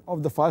purification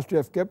of the fast you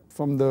have kept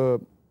from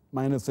the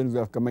minor sins you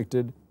have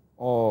committed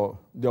or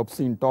the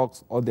obscene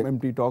talks or the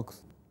empty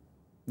talks.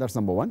 That's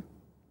number one.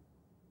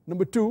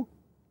 Number two,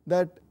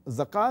 that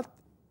Zakat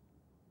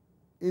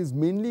is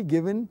mainly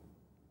given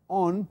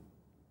on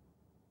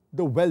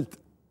the wealth.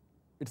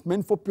 It's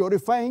meant for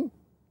purifying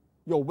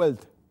your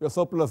wealth, your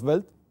surplus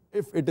wealth,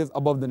 if it is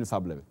above the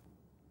nisab level.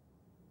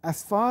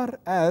 As far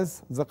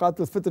as Zakat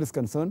al-Fitr is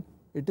concerned,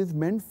 it is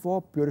meant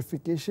for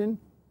purification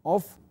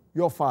of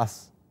your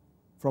fast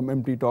from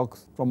empty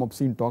talks, from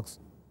obscene talks,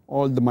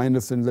 all the minor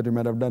sins that you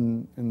might have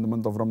done in the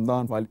month of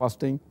Ramadan while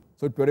fasting.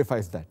 So it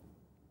purifies that.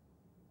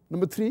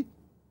 Number three,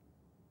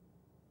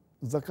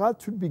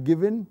 Zakat should be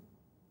given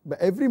by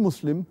every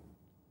Muslim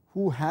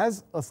who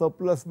has a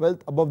surplus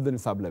wealth above the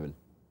nisab level.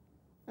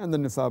 And the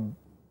nisab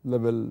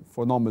level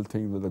for normal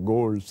things, whether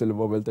gold,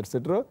 silver, wealth,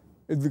 etc.,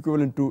 is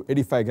equivalent to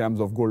 85 grams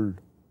of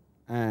gold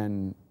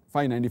and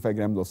 595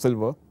 grams of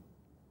silver.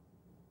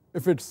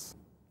 If it's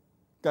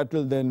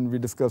cattle, then we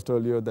discussed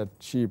earlier that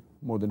sheep,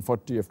 more than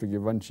 40, you have to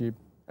give 1 sheep,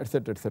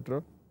 etc.,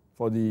 etc.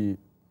 For the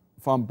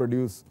farm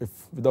produce, if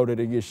without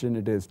irrigation,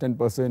 it is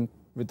 10%,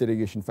 with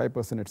irrigation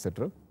 5%,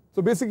 etc.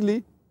 So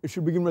basically, it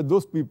should be given by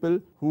those people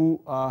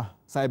who are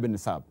sahib and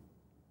nisab,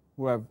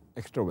 who have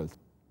extra wealth,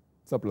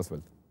 surplus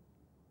wealth.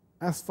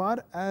 As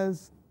far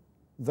as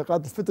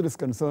Zakat al-Fitr is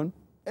concerned,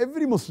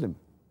 every Muslim,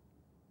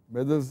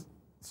 whether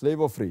slave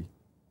or free,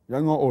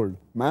 young or old,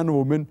 man or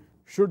woman,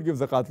 should give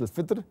Zakat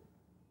al-Fitr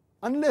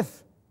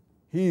unless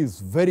he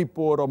is very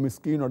poor or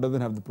miskin or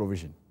doesn't have the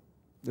provision.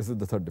 This is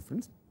the third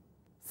difference.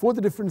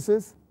 Fourth difference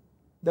is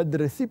that the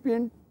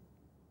recipient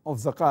of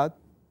Zakat,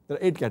 there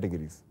are 8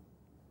 categories.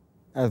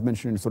 As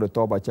mentioned in Surah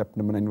Tawbah, chapter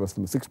number 9, verse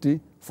number 60,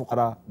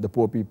 Fuqara, the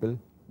poor people,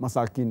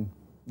 Masakin,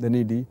 the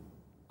needy,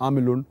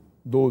 Amilun,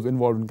 those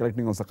involved in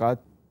collecting of Zakat,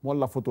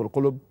 Muallafatul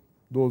Qulub,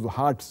 those whose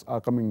hearts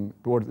are coming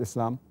towards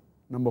Islam.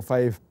 Number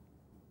 5,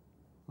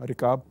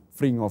 Rikab,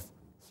 freeing of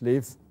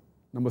slaves.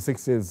 Number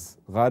 6 is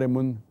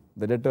Gharimun,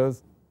 the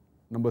debtors.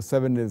 Number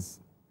 7 is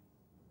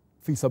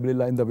Fi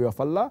Sabilillah, in the way of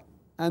Allah.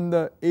 And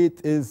the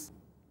 8th is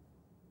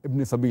Ibn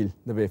Sabil,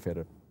 the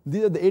wayfarer.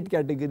 These are the 8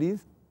 categories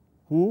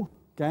who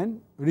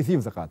can receive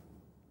Zakat.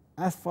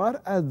 As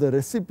far as the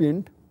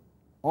recipient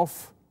of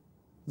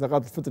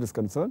Zakat al-Fitr is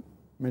concerned,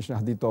 mention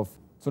hadith of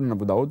Sunan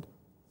Abu Dawud,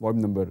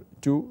 volume number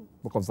 2,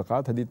 book of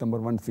Zakat, hadith number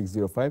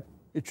 1605,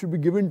 it should be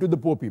given to the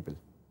poor people.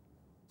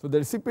 So the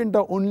recipient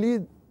are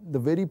only the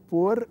very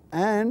poor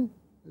and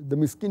the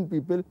miskin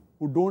people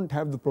who don't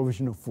have the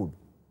provision of food.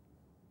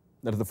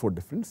 That is the fourth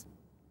difference.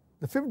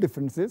 The fifth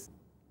difference is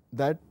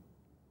that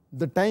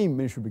the time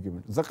when it should be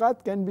given.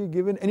 Zakat can be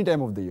given any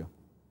time of the year,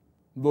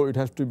 though it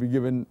has to be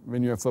given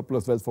when you have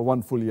surplus wealth for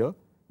 1 full year.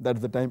 That's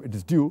the time it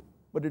is due.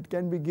 But it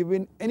can be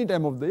given any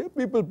time of the year.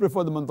 People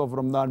prefer the month of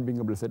Ramadan being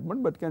a blessed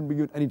month, but can be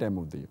given any time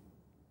of the year.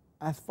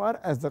 As far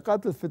as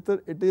Zakat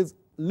al-Fitr, it is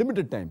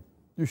limited time.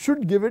 You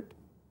should give it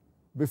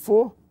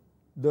before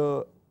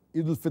the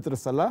Eid al-Fitr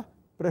Salah,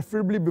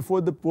 preferably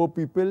before the poor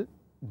people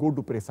go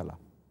to pray Salah.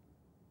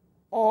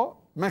 Or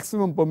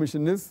maximum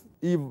permission is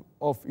Eve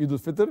of Eid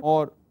al-Fitr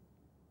or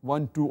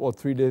 1, 2 or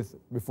 3 days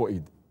before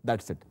Eid.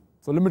 That's it.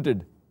 So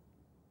limited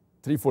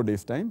 3-4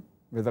 days time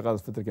where Zakat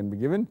al-Fitr can be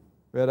given,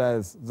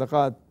 whereas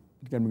Zakat,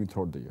 it can be given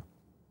throughout the year.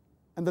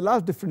 And the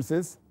last difference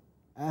is,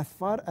 as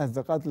far as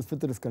Zakat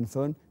al-Fitr is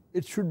concerned,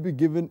 it should be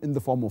given in the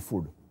form of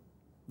food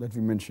that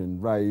we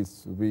mentioned,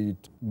 rice,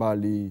 wheat,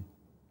 barley,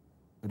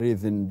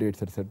 raisin,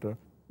 dates, etc.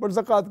 But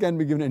zakat can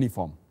be given any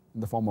form, in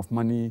the form of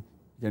money,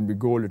 it can be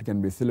gold, it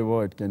can be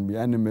silver, it can be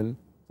animal.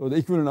 So the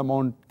equivalent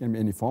amount can be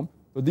any form.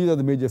 So these are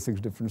the major 6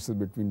 differences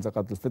between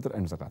Zakat al-Fitr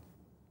and Zakat.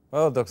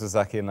 Well, Dr.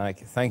 Zakir Naik,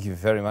 thank you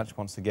very much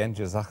once again.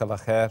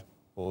 Jazakallah khair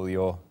for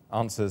your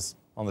answers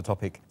on the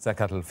topic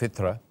Zakat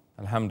al-Fitr.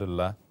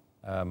 Alhamdulillah.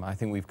 I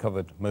think we've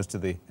covered most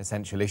of the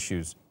essential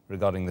issues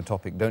regarding the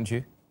topic, don't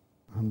you?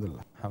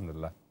 Alhamdulillah.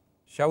 Alhamdulillah.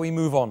 Shall we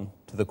move on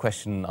to the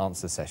question and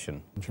answer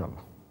session?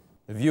 Inshallah.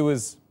 The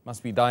viewers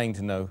must be dying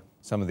to know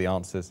some of the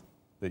answers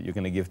that you're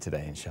going to give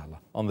today, inshallah,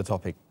 on the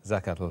topic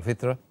Zakat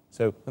al-Fitr.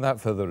 So without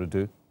further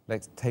ado,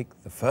 let's take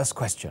the first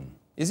question.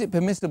 Is it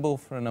permissible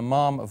for an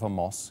imam of a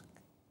mosque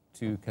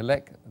to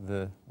collect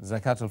the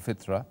Zakat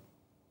al-Fitr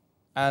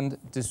and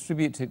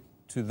distribute it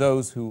to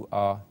those who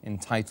are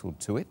entitled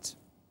to it,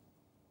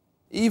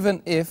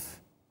 even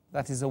if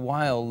that is a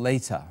while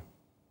later?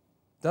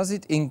 Does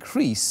it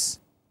increase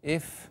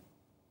if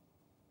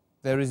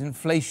there is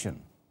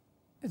inflation?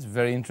 It's a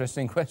very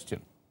interesting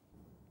question.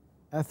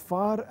 As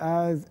far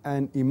as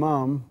an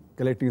imam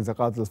collecting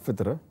Zakat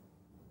al-Fitr,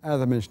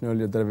 as I mentioned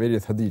earlier, there are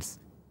various hadiths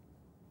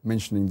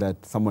mentioning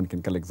that someone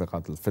can collect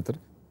Zakat al-Fitr.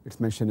 It's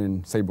mentioned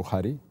in Sahih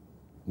Bukhari,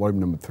 volume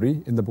number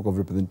 3, in the book of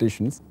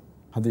representations,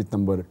 hadith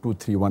number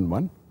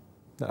 2311,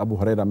 that Abu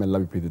Hurairah, may Allah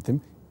be pleased with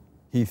him,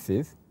 he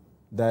says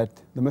that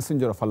the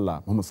Messenger of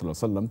Allah, Muhammad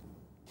sallallahu alaihi wasallam,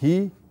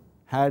 he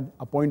had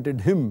appointed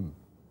him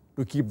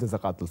to keep the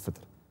Zakat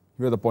al-Fitr.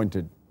 He was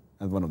appointed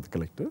as one of the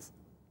collectors.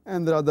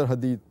 And there are other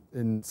hadith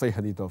in Sahih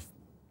hadith of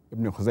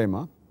Ibn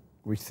Khuzaymah,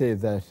 which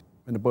says that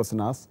when a person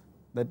asks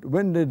that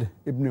when did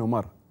Ibn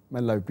Umar, may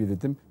Allah be pleased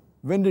with him,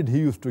 when did he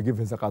used to give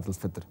his Zakat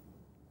al-Fitr?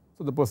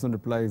 So the person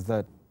replies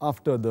that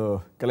after the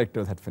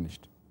collectors had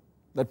finished.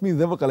 That means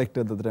they were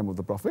collectors at the time of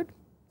the Prophet.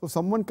 So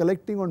someone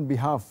collecting on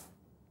behalf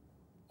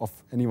of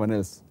anyone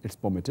else, it's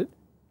permitted.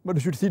 But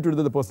you should see to it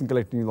that the person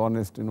collecting is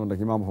honest, like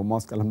Imam of a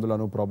mosque, alhamdulillah,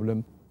 no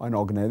problem. Or an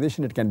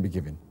organization, it can be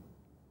given.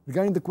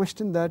 Regarding the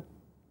question that,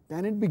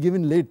 can it be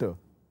given later?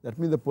 That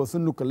means the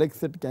person who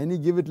collects it, can he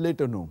give it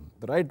later? No.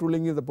 The right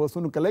ruling is the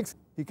person who collects,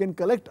 he can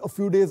collect a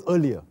few days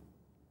earlier.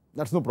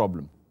 That's no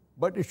problem.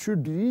 But it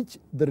should reach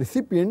the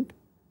recipient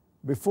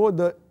before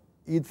the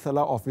Eid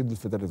Salah of Eid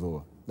al-Fitr is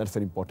over. That's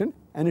very important.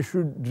 And it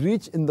should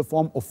reach in the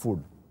form of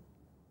food.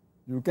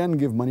 You can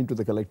give money to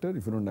the collector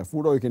if you don't have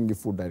food, or you can give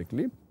food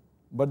directly.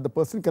 But the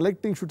person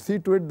collecting should see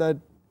to it that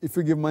if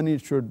you give money,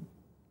 it should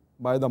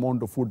buy the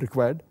amount of food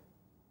required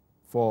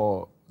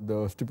for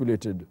the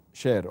stipulated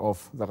share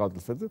of Zakat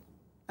al-Fitr.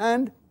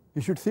 And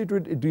he should see to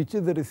it, it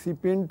reaches the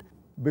recipient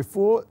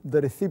before the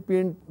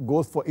recipient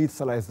goes for Eid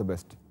Salah is the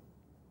best.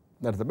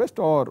 That's the best,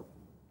 or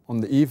on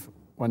the eve,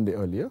 one day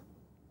earlier.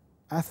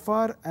 As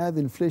far as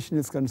inflation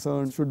is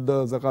concerned, should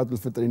the Zakat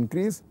al-Fitr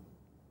increase?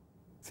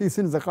 See,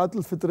 since Zakat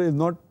al-Fitr is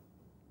not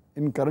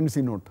in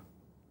currency note,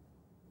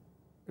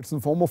 it's in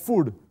form of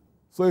food.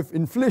 So if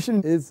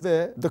inflation is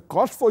there, the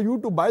cost for you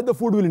to buy the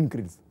food will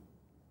increase.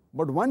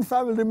 But 1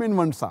 sa will remain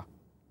 1 sa.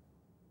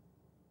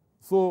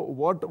 So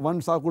what 1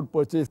 sa could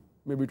purchase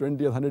maybe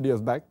 20 or 100 years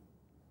back,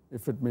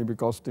 if it may be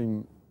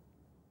costing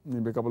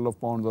maybe a couple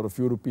of pounds or a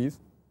few rupees,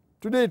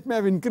 today it may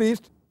have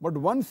increased, but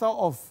 1 sa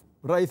of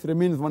rice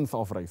remains 1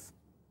 sa of rice.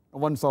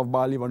 1 sa of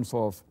barley, 1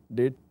 sa of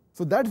date.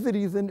 So that's the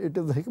reason it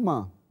is the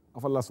hikmah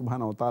of Allah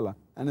subhanahu wa ta'ala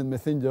and His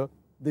Messenger.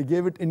 They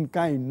gave it in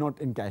kind,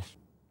 not in cash.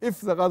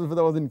 If Zakat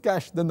al-Fitr was in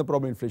cash, then the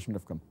problem inflation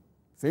would have come.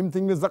 Same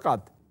thing with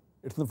Zakat.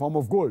 It's in the form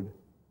of gold.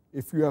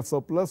 If you have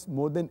surplus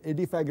more than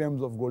 85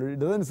 grams of gold, it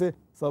doesn't say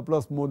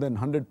surplus more than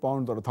 100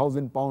 pounds or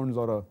 1,000 pounds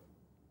or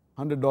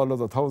 $100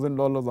 or $1,000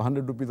 or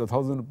 100 rupees or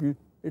 1,000 rupees.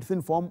 It's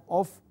in form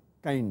of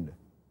kind.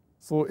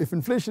 So if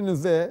inflation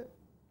is there,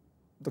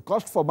 the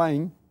cost for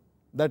buying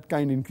that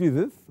kind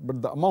increases,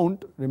 but the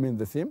amount remains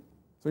the same.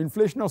 So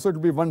inflation also, it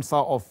will be 1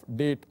 sa of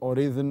date or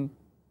raisin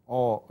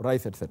or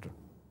rice, etc.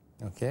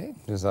 Okay,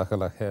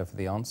 Jazakallah khair for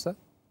the answer.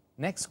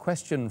 Next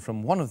question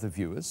from one of the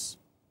viewers.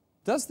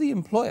 Does the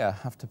employer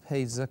have to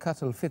pay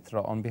Zakat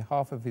al-Fitr on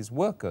behalf of his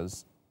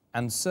workers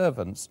and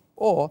servants,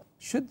 or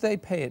should they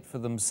pay it for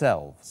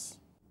themselves?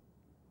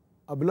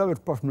 Our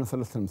beloved Prophet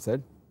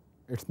said,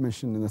 it's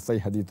mentioned in the Sahih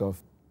Hadith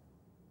of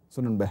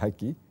Sunan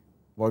Bayhaqi,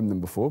 volume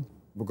number 4,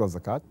 book of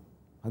Zakat,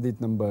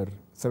 Hadith number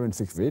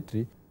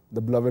 7683.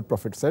 The beloved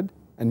Prophet said,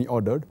 and he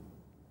ordered,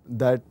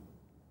 that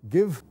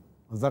give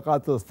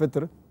Zakat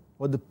al-Fitr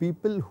for the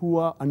people who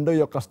are under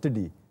your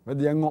custody,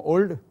 whether young or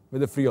old,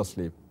 whether free or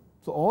slave.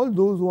 So all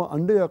those who are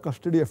under your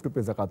custody have to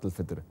pay Zakat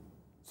al-Fitr.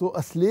 So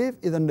a slave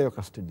is under your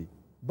custody.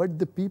 But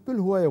the people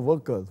who are your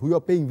workers, who you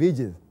are paying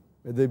wages,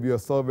 whether they be your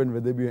servant,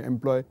 whether they be your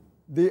employee,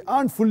 they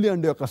aren't fully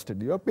under your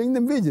custody. You are paying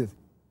them wages.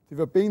 If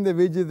you are paying their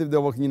wages, if they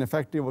are working in a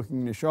factory,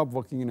 working in a shop,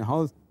 working in a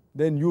house,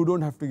 then you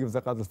don't have to give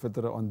Zakat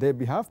al-Fitr on their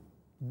behalf.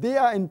 They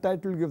are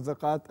entitled to give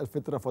Zakat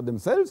al-Fitr for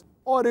themselves,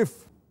 or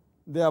if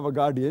they have a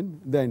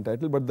guardian, they are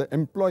entitled. But the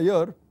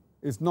employer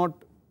is not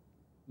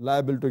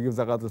liable to give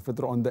Zakat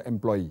al-Fitr on the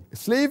employee. A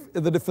slave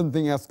is a different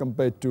thing as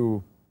compared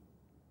to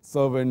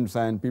servants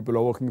and people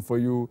who are working for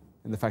you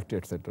in the factory,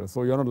 etc.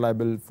 So you're not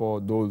liable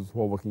for those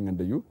who are working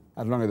under you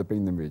as long as you're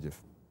paying them wages.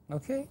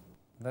 Okay,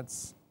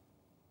 That's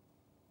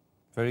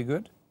very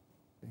good.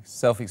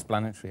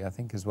 Self-explanatory, I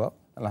think, as well.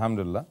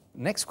 Alhamdulillah.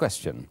 Next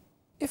question.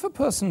 If a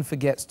person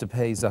forgets to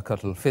pay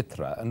Zakat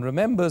al-Fitra and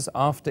remembers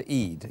after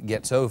Eid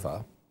gets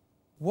over,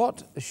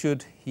 what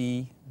should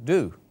he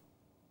do?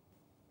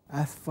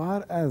 As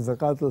far as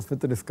Zakat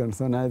al-Fitr is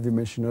concerned, as we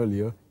mentioned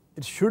earlier,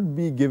 it should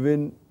be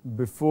given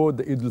before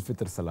the Eid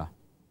al-Fitr Salah.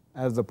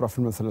 As the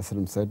Prophet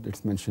ﷺ said,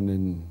 it's mentioned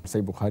in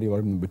Sahih Bukhari,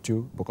 volume number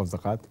 2, Book of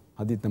Zakat,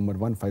 Hadith number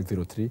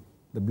 1503.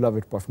 The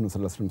beloved Prophet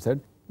ﷺ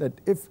said that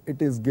if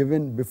it is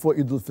given before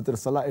Eid al-Fitr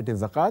Salah, it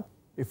is Zakat.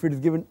 If it is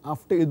given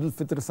after Eid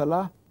al-Fitr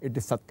Salah, it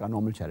is Sadaqah,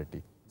 normal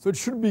charity. So it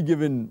should be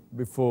given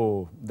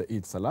before the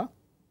Eid Salah.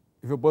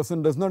 If a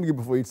person does not give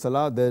before Eid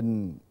Salah,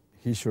 then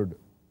he should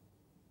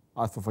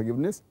ask for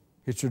forgiveness,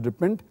 he should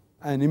repent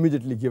and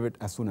immediately give it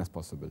as soon as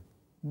possible.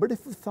 But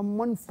if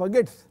someone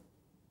forgets,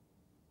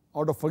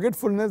 out of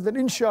forgetfulness, then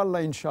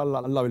inshallah,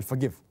 Allah will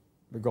forgive.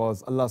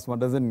 Because Allah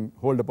doesn't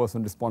hold a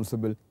person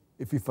responsible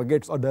if he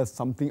forgets or does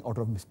something out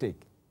of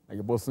mistake. Like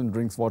a person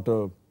drinks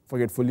water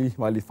forgetfully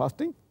while he's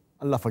fasting,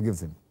 Allah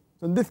forgives him.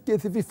 So in this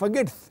case, if he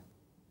forgets,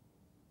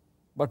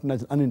 but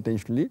not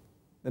unintentionally,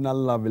 then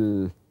Allah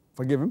will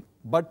forgive him.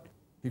 But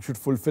he should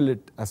fulfill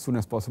it as soon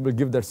as possible,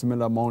 give that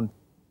similar amount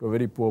to a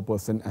very poor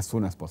person as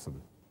soon as possible.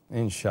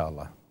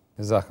 Inshallah.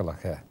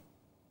 Jazakallah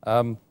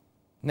khair.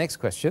 Next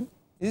question.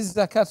 Is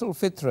Zakat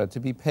al-Fitra to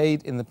be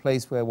paid in the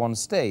place where one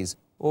stays,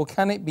 or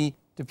can it be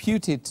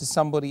deputed to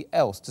somebody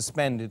else to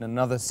spend in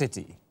another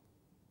city?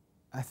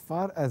 As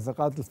far as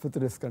Zakat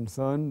al-Fitr is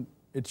concerned,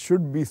 it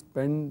should be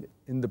spent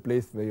in the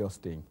place where you're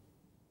staying.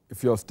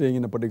 If you're staying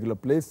in a particular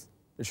place,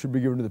 it should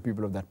be given to the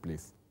people of that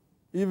place.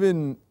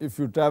 Even if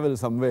you travel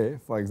somewhere,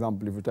 for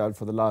example, if you travel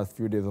for the last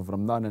few days of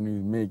Ramadan and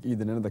you make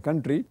Eid in another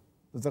country,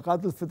 the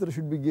Zakat al-Fitr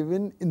should be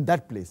given in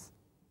that place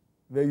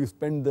where you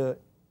spend the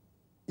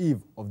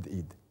eve of the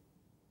Eid.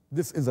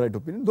 This is the right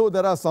opinion, though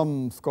there are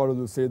some scholars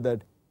who say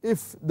that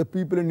if the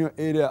people in your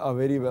area are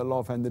very well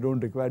off and they don't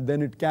require,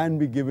 then it can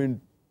be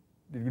given,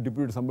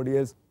 deputed to somebody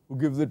else who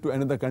gives it to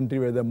another country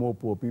where there are more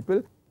poor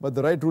people. But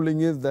the right ruling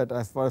is that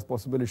as far as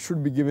possible, it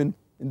should be given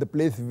in the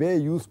place where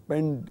you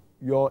spend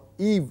your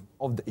eve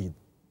of the Eid,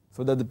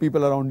 so that the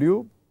people around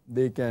you,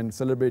 they can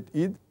celebrate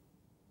Eid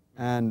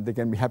and they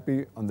can be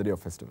happy on the day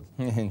of festival.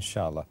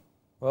 Inshallah.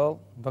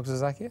 Well, Dr.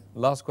 Zakir,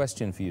 last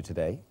question for you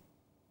today.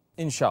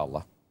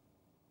 Inshallah.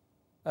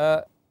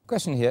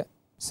 Question here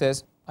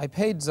says, I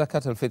paid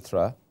Zakat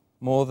al-Fitra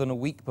more than a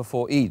week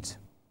before Eid.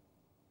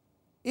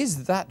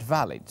 Is that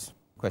valid?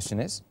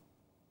 Question is,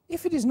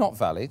 if it is not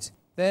valid,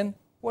 then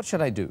what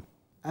should I do?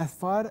 As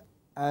far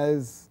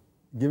as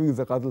giving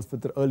Zakat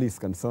al-Fitr early is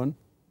concerned,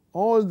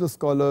 all the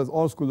scholars,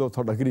 all schools of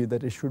thought agree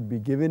that it should be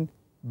given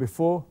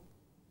before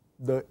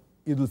the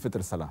Eid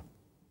al-Fitr Salah.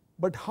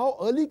 But how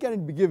early can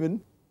it be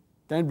given?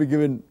 Can it be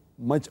given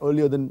much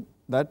earlier than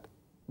that?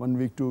 1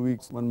 week, 2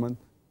 weeks, 1 month?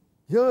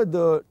 Here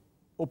the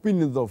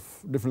opinions of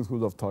different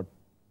schools of thought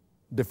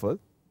differ,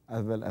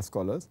 as well as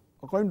scholars.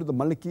 According to the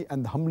Maliki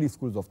and the Hanbali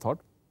schools of thought,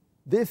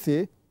 they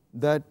say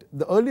that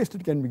the earliest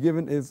it can be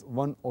given is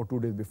 1 or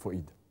 2 days before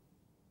Eid,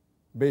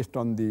 based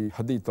on the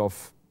hadith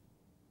of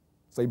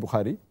Sahih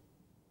Bukhari,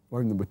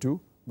 volume number 2,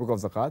 Book of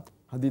Zakat,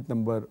 hadith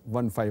number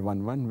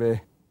 1511,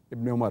 where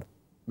Ibn Umar,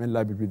 may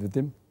Allah be pleased with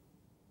him,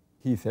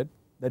 he said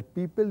that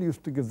people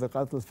used to give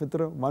Zakat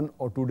al-Fitr 1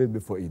 or 2 days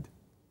before Eid.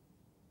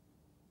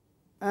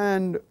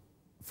 And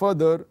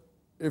further,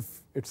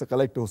 if it's a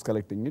collector who's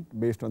collecting it,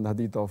 based on the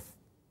hadith of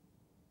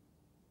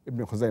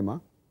Ibn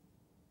Khuzaymah,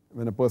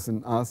 when a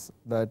person asks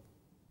that,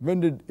 when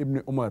did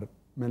Ibn Umar,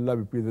 may Allah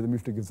be pleased with him,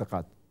 used to give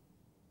Zakat?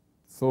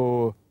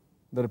 So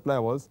the reply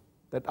was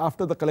that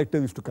after the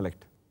collectors used to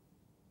collect.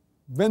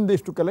 When they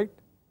used to collect,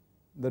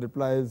 the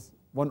reply is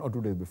 1 or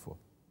 2 days before.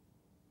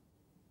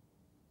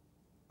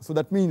 So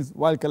that means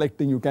while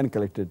collecting, you can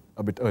collect it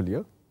a bit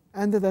earlier.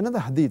 And there's another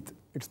hadith,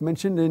 it's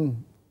mentioned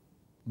in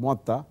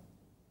Muwatta,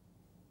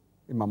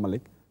 Imam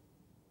Malik,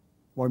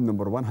 volume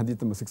number 1,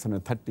 hadith number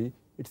 630.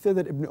 It says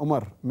that Ibn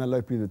Umar, may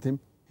Allah be pleased with him,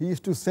 he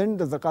used to send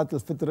the Zakat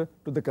al-Fitr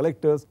to the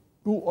collectors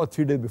 2 or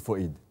 3 days before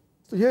Eid.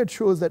 So here it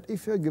shows that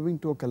if you are giving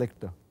to a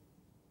collector,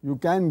 you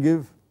can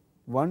give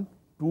 1,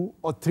 2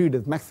 or 3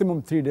 days,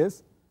 maximum 3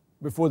 days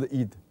before the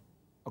Eid,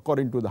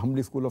 according to the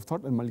Hanbali school of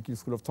thought and Maliki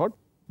school of thought,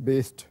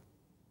 based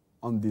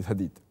on this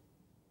hadith.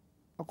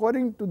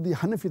 According to the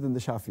Hanafis and the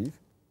Shafis,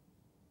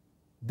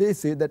 they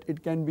say that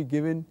it can be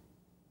given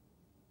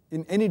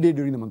in any day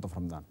during the month of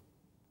Ramadan,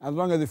 as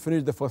long as you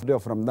finish the first day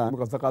of Ramadan,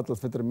 because Zakat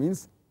al-Fitr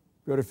means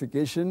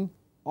purification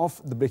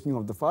of the breaking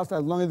of the fast.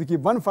 As long as you keep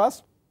one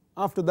fast,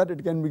 after that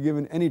it can be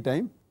given any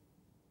time.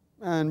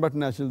 But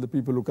naturally the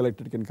people who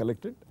collect it can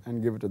collect it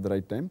and give it at the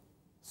right time.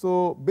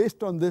 So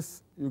based on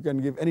this, you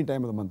can give any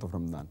time of the month of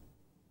Ramadan.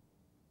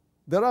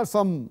 There are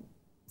some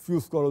few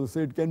scholars who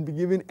say it can be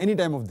given any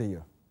time of the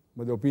year,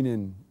 but the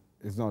opinion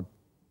is not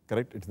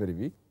correct, it's very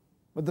weak.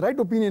 But the right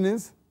opinion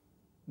is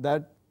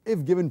that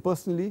if given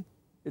personally,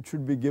 it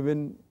should be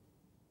given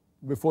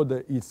before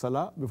the Eid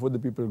Salah, before the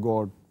people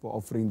go out for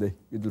offering the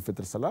Eid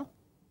al-Fitr Salah,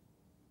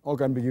 or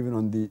can be given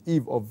on the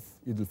eve of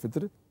Eid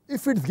al-Fitr.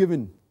 If it's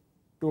given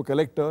to a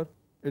collector,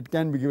 it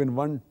can be given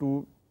 1,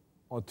 2,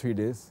 or 3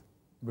 days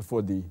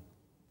before the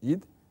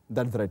Eid.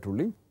 That's the right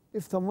ruling.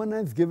 If someone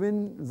has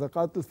given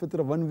Zakat al-Fitr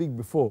 1 week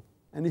before,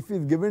 and if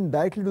it's given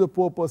directly to the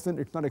poor person,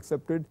 it's not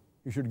accepted,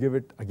 you should give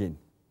it again.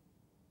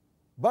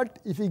 But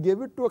if he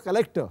gave it to a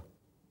collector,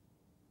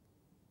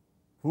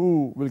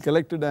 who will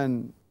collect it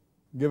and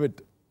give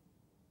it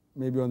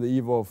maybe on the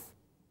eve of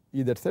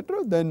Eid,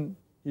 etc., then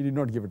he did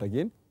not give it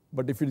again.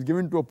 But if it's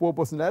given to a poor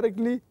person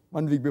directly,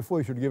 1 week before,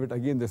 he should give it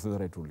again. This is the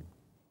right ruling.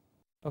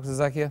 Dr.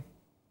 Zakir,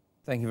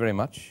 thank you very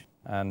much.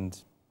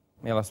 And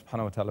may Allah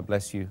subhanahu wa ta'ala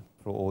bless you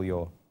for all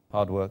your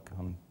hard work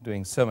on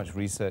doing so much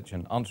research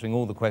and answering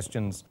all the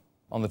questions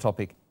on the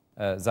topic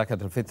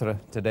Zakat al-Fitr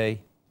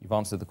today. You've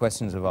answered the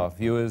questions of our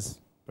viewers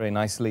very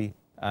nicely,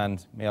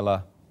 and may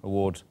Allah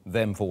reward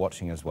them for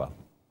watching as well.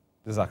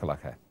 Jazakallah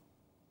khair.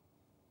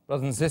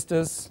 Brothers and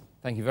sisters,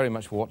 thank you very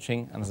much for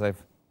watching, and as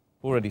I've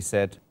already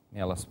said,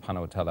 may Allah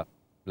subhanahu wa ta'ala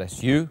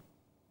bless you,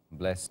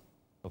 bless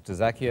Dr.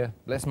 Zakir,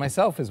 bless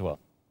myself as well,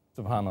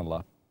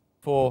 subhanallah,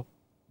 for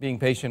being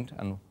patient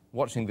and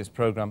watching this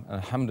program,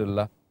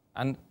 alhamdulillah.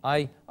 And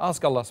I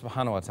ask Allah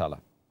subhanahu wa ta'ala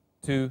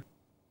to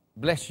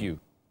bless you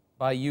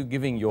by you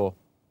giving your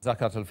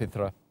Zakat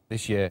al-Fitr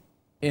this year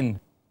in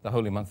the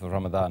holy month of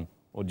Ramadan,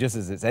 or just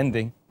as it's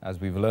ending, as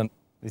we've learned,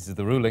 this is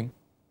the ruling.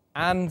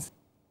 And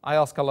I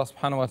ask Allah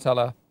subhanahu wa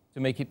ta'ala to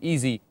make it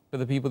easy for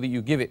the people that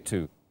you give it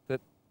to,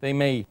 that they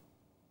may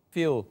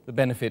feel the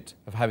benefit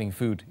of having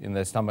food in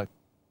their stomach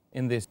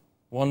in this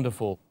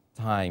wonderful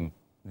time,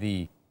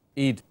 the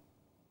Eid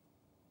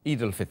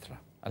al-Fitr,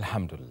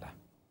 alhamdulillah.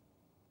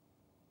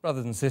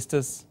 Brothers and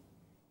sisters,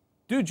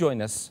 do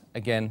join us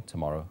again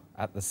tomorrow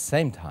at the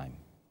same time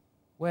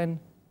when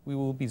we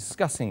will be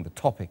discussing the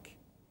topic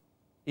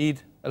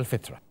Eid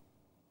al-Fitr.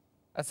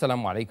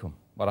 Assalamu alaikum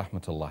wa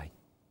rahmatullahi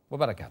wa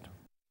barakatuh.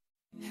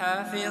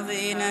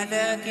 حافظين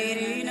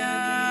ذاكرين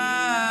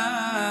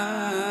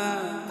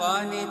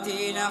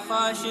قانتين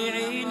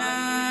خاشعين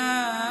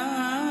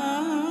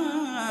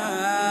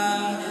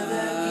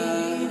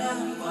ذاكرين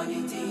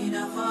قانتين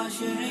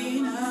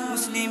خاشعين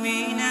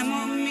مسلمين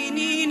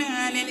مؤمنين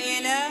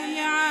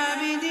للإله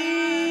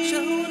عابدين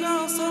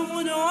شهرنا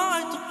صوم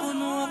وعتق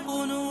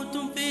وقنوت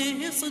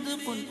فيه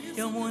صدق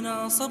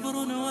يومنا صبر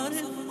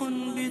ورفق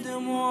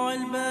بدموع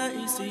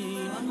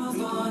البائسين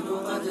رمضان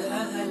قد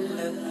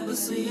أهل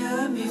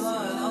بالصيام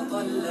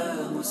وأطل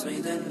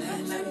مسعدا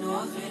أهلا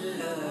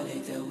وخلا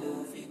ليته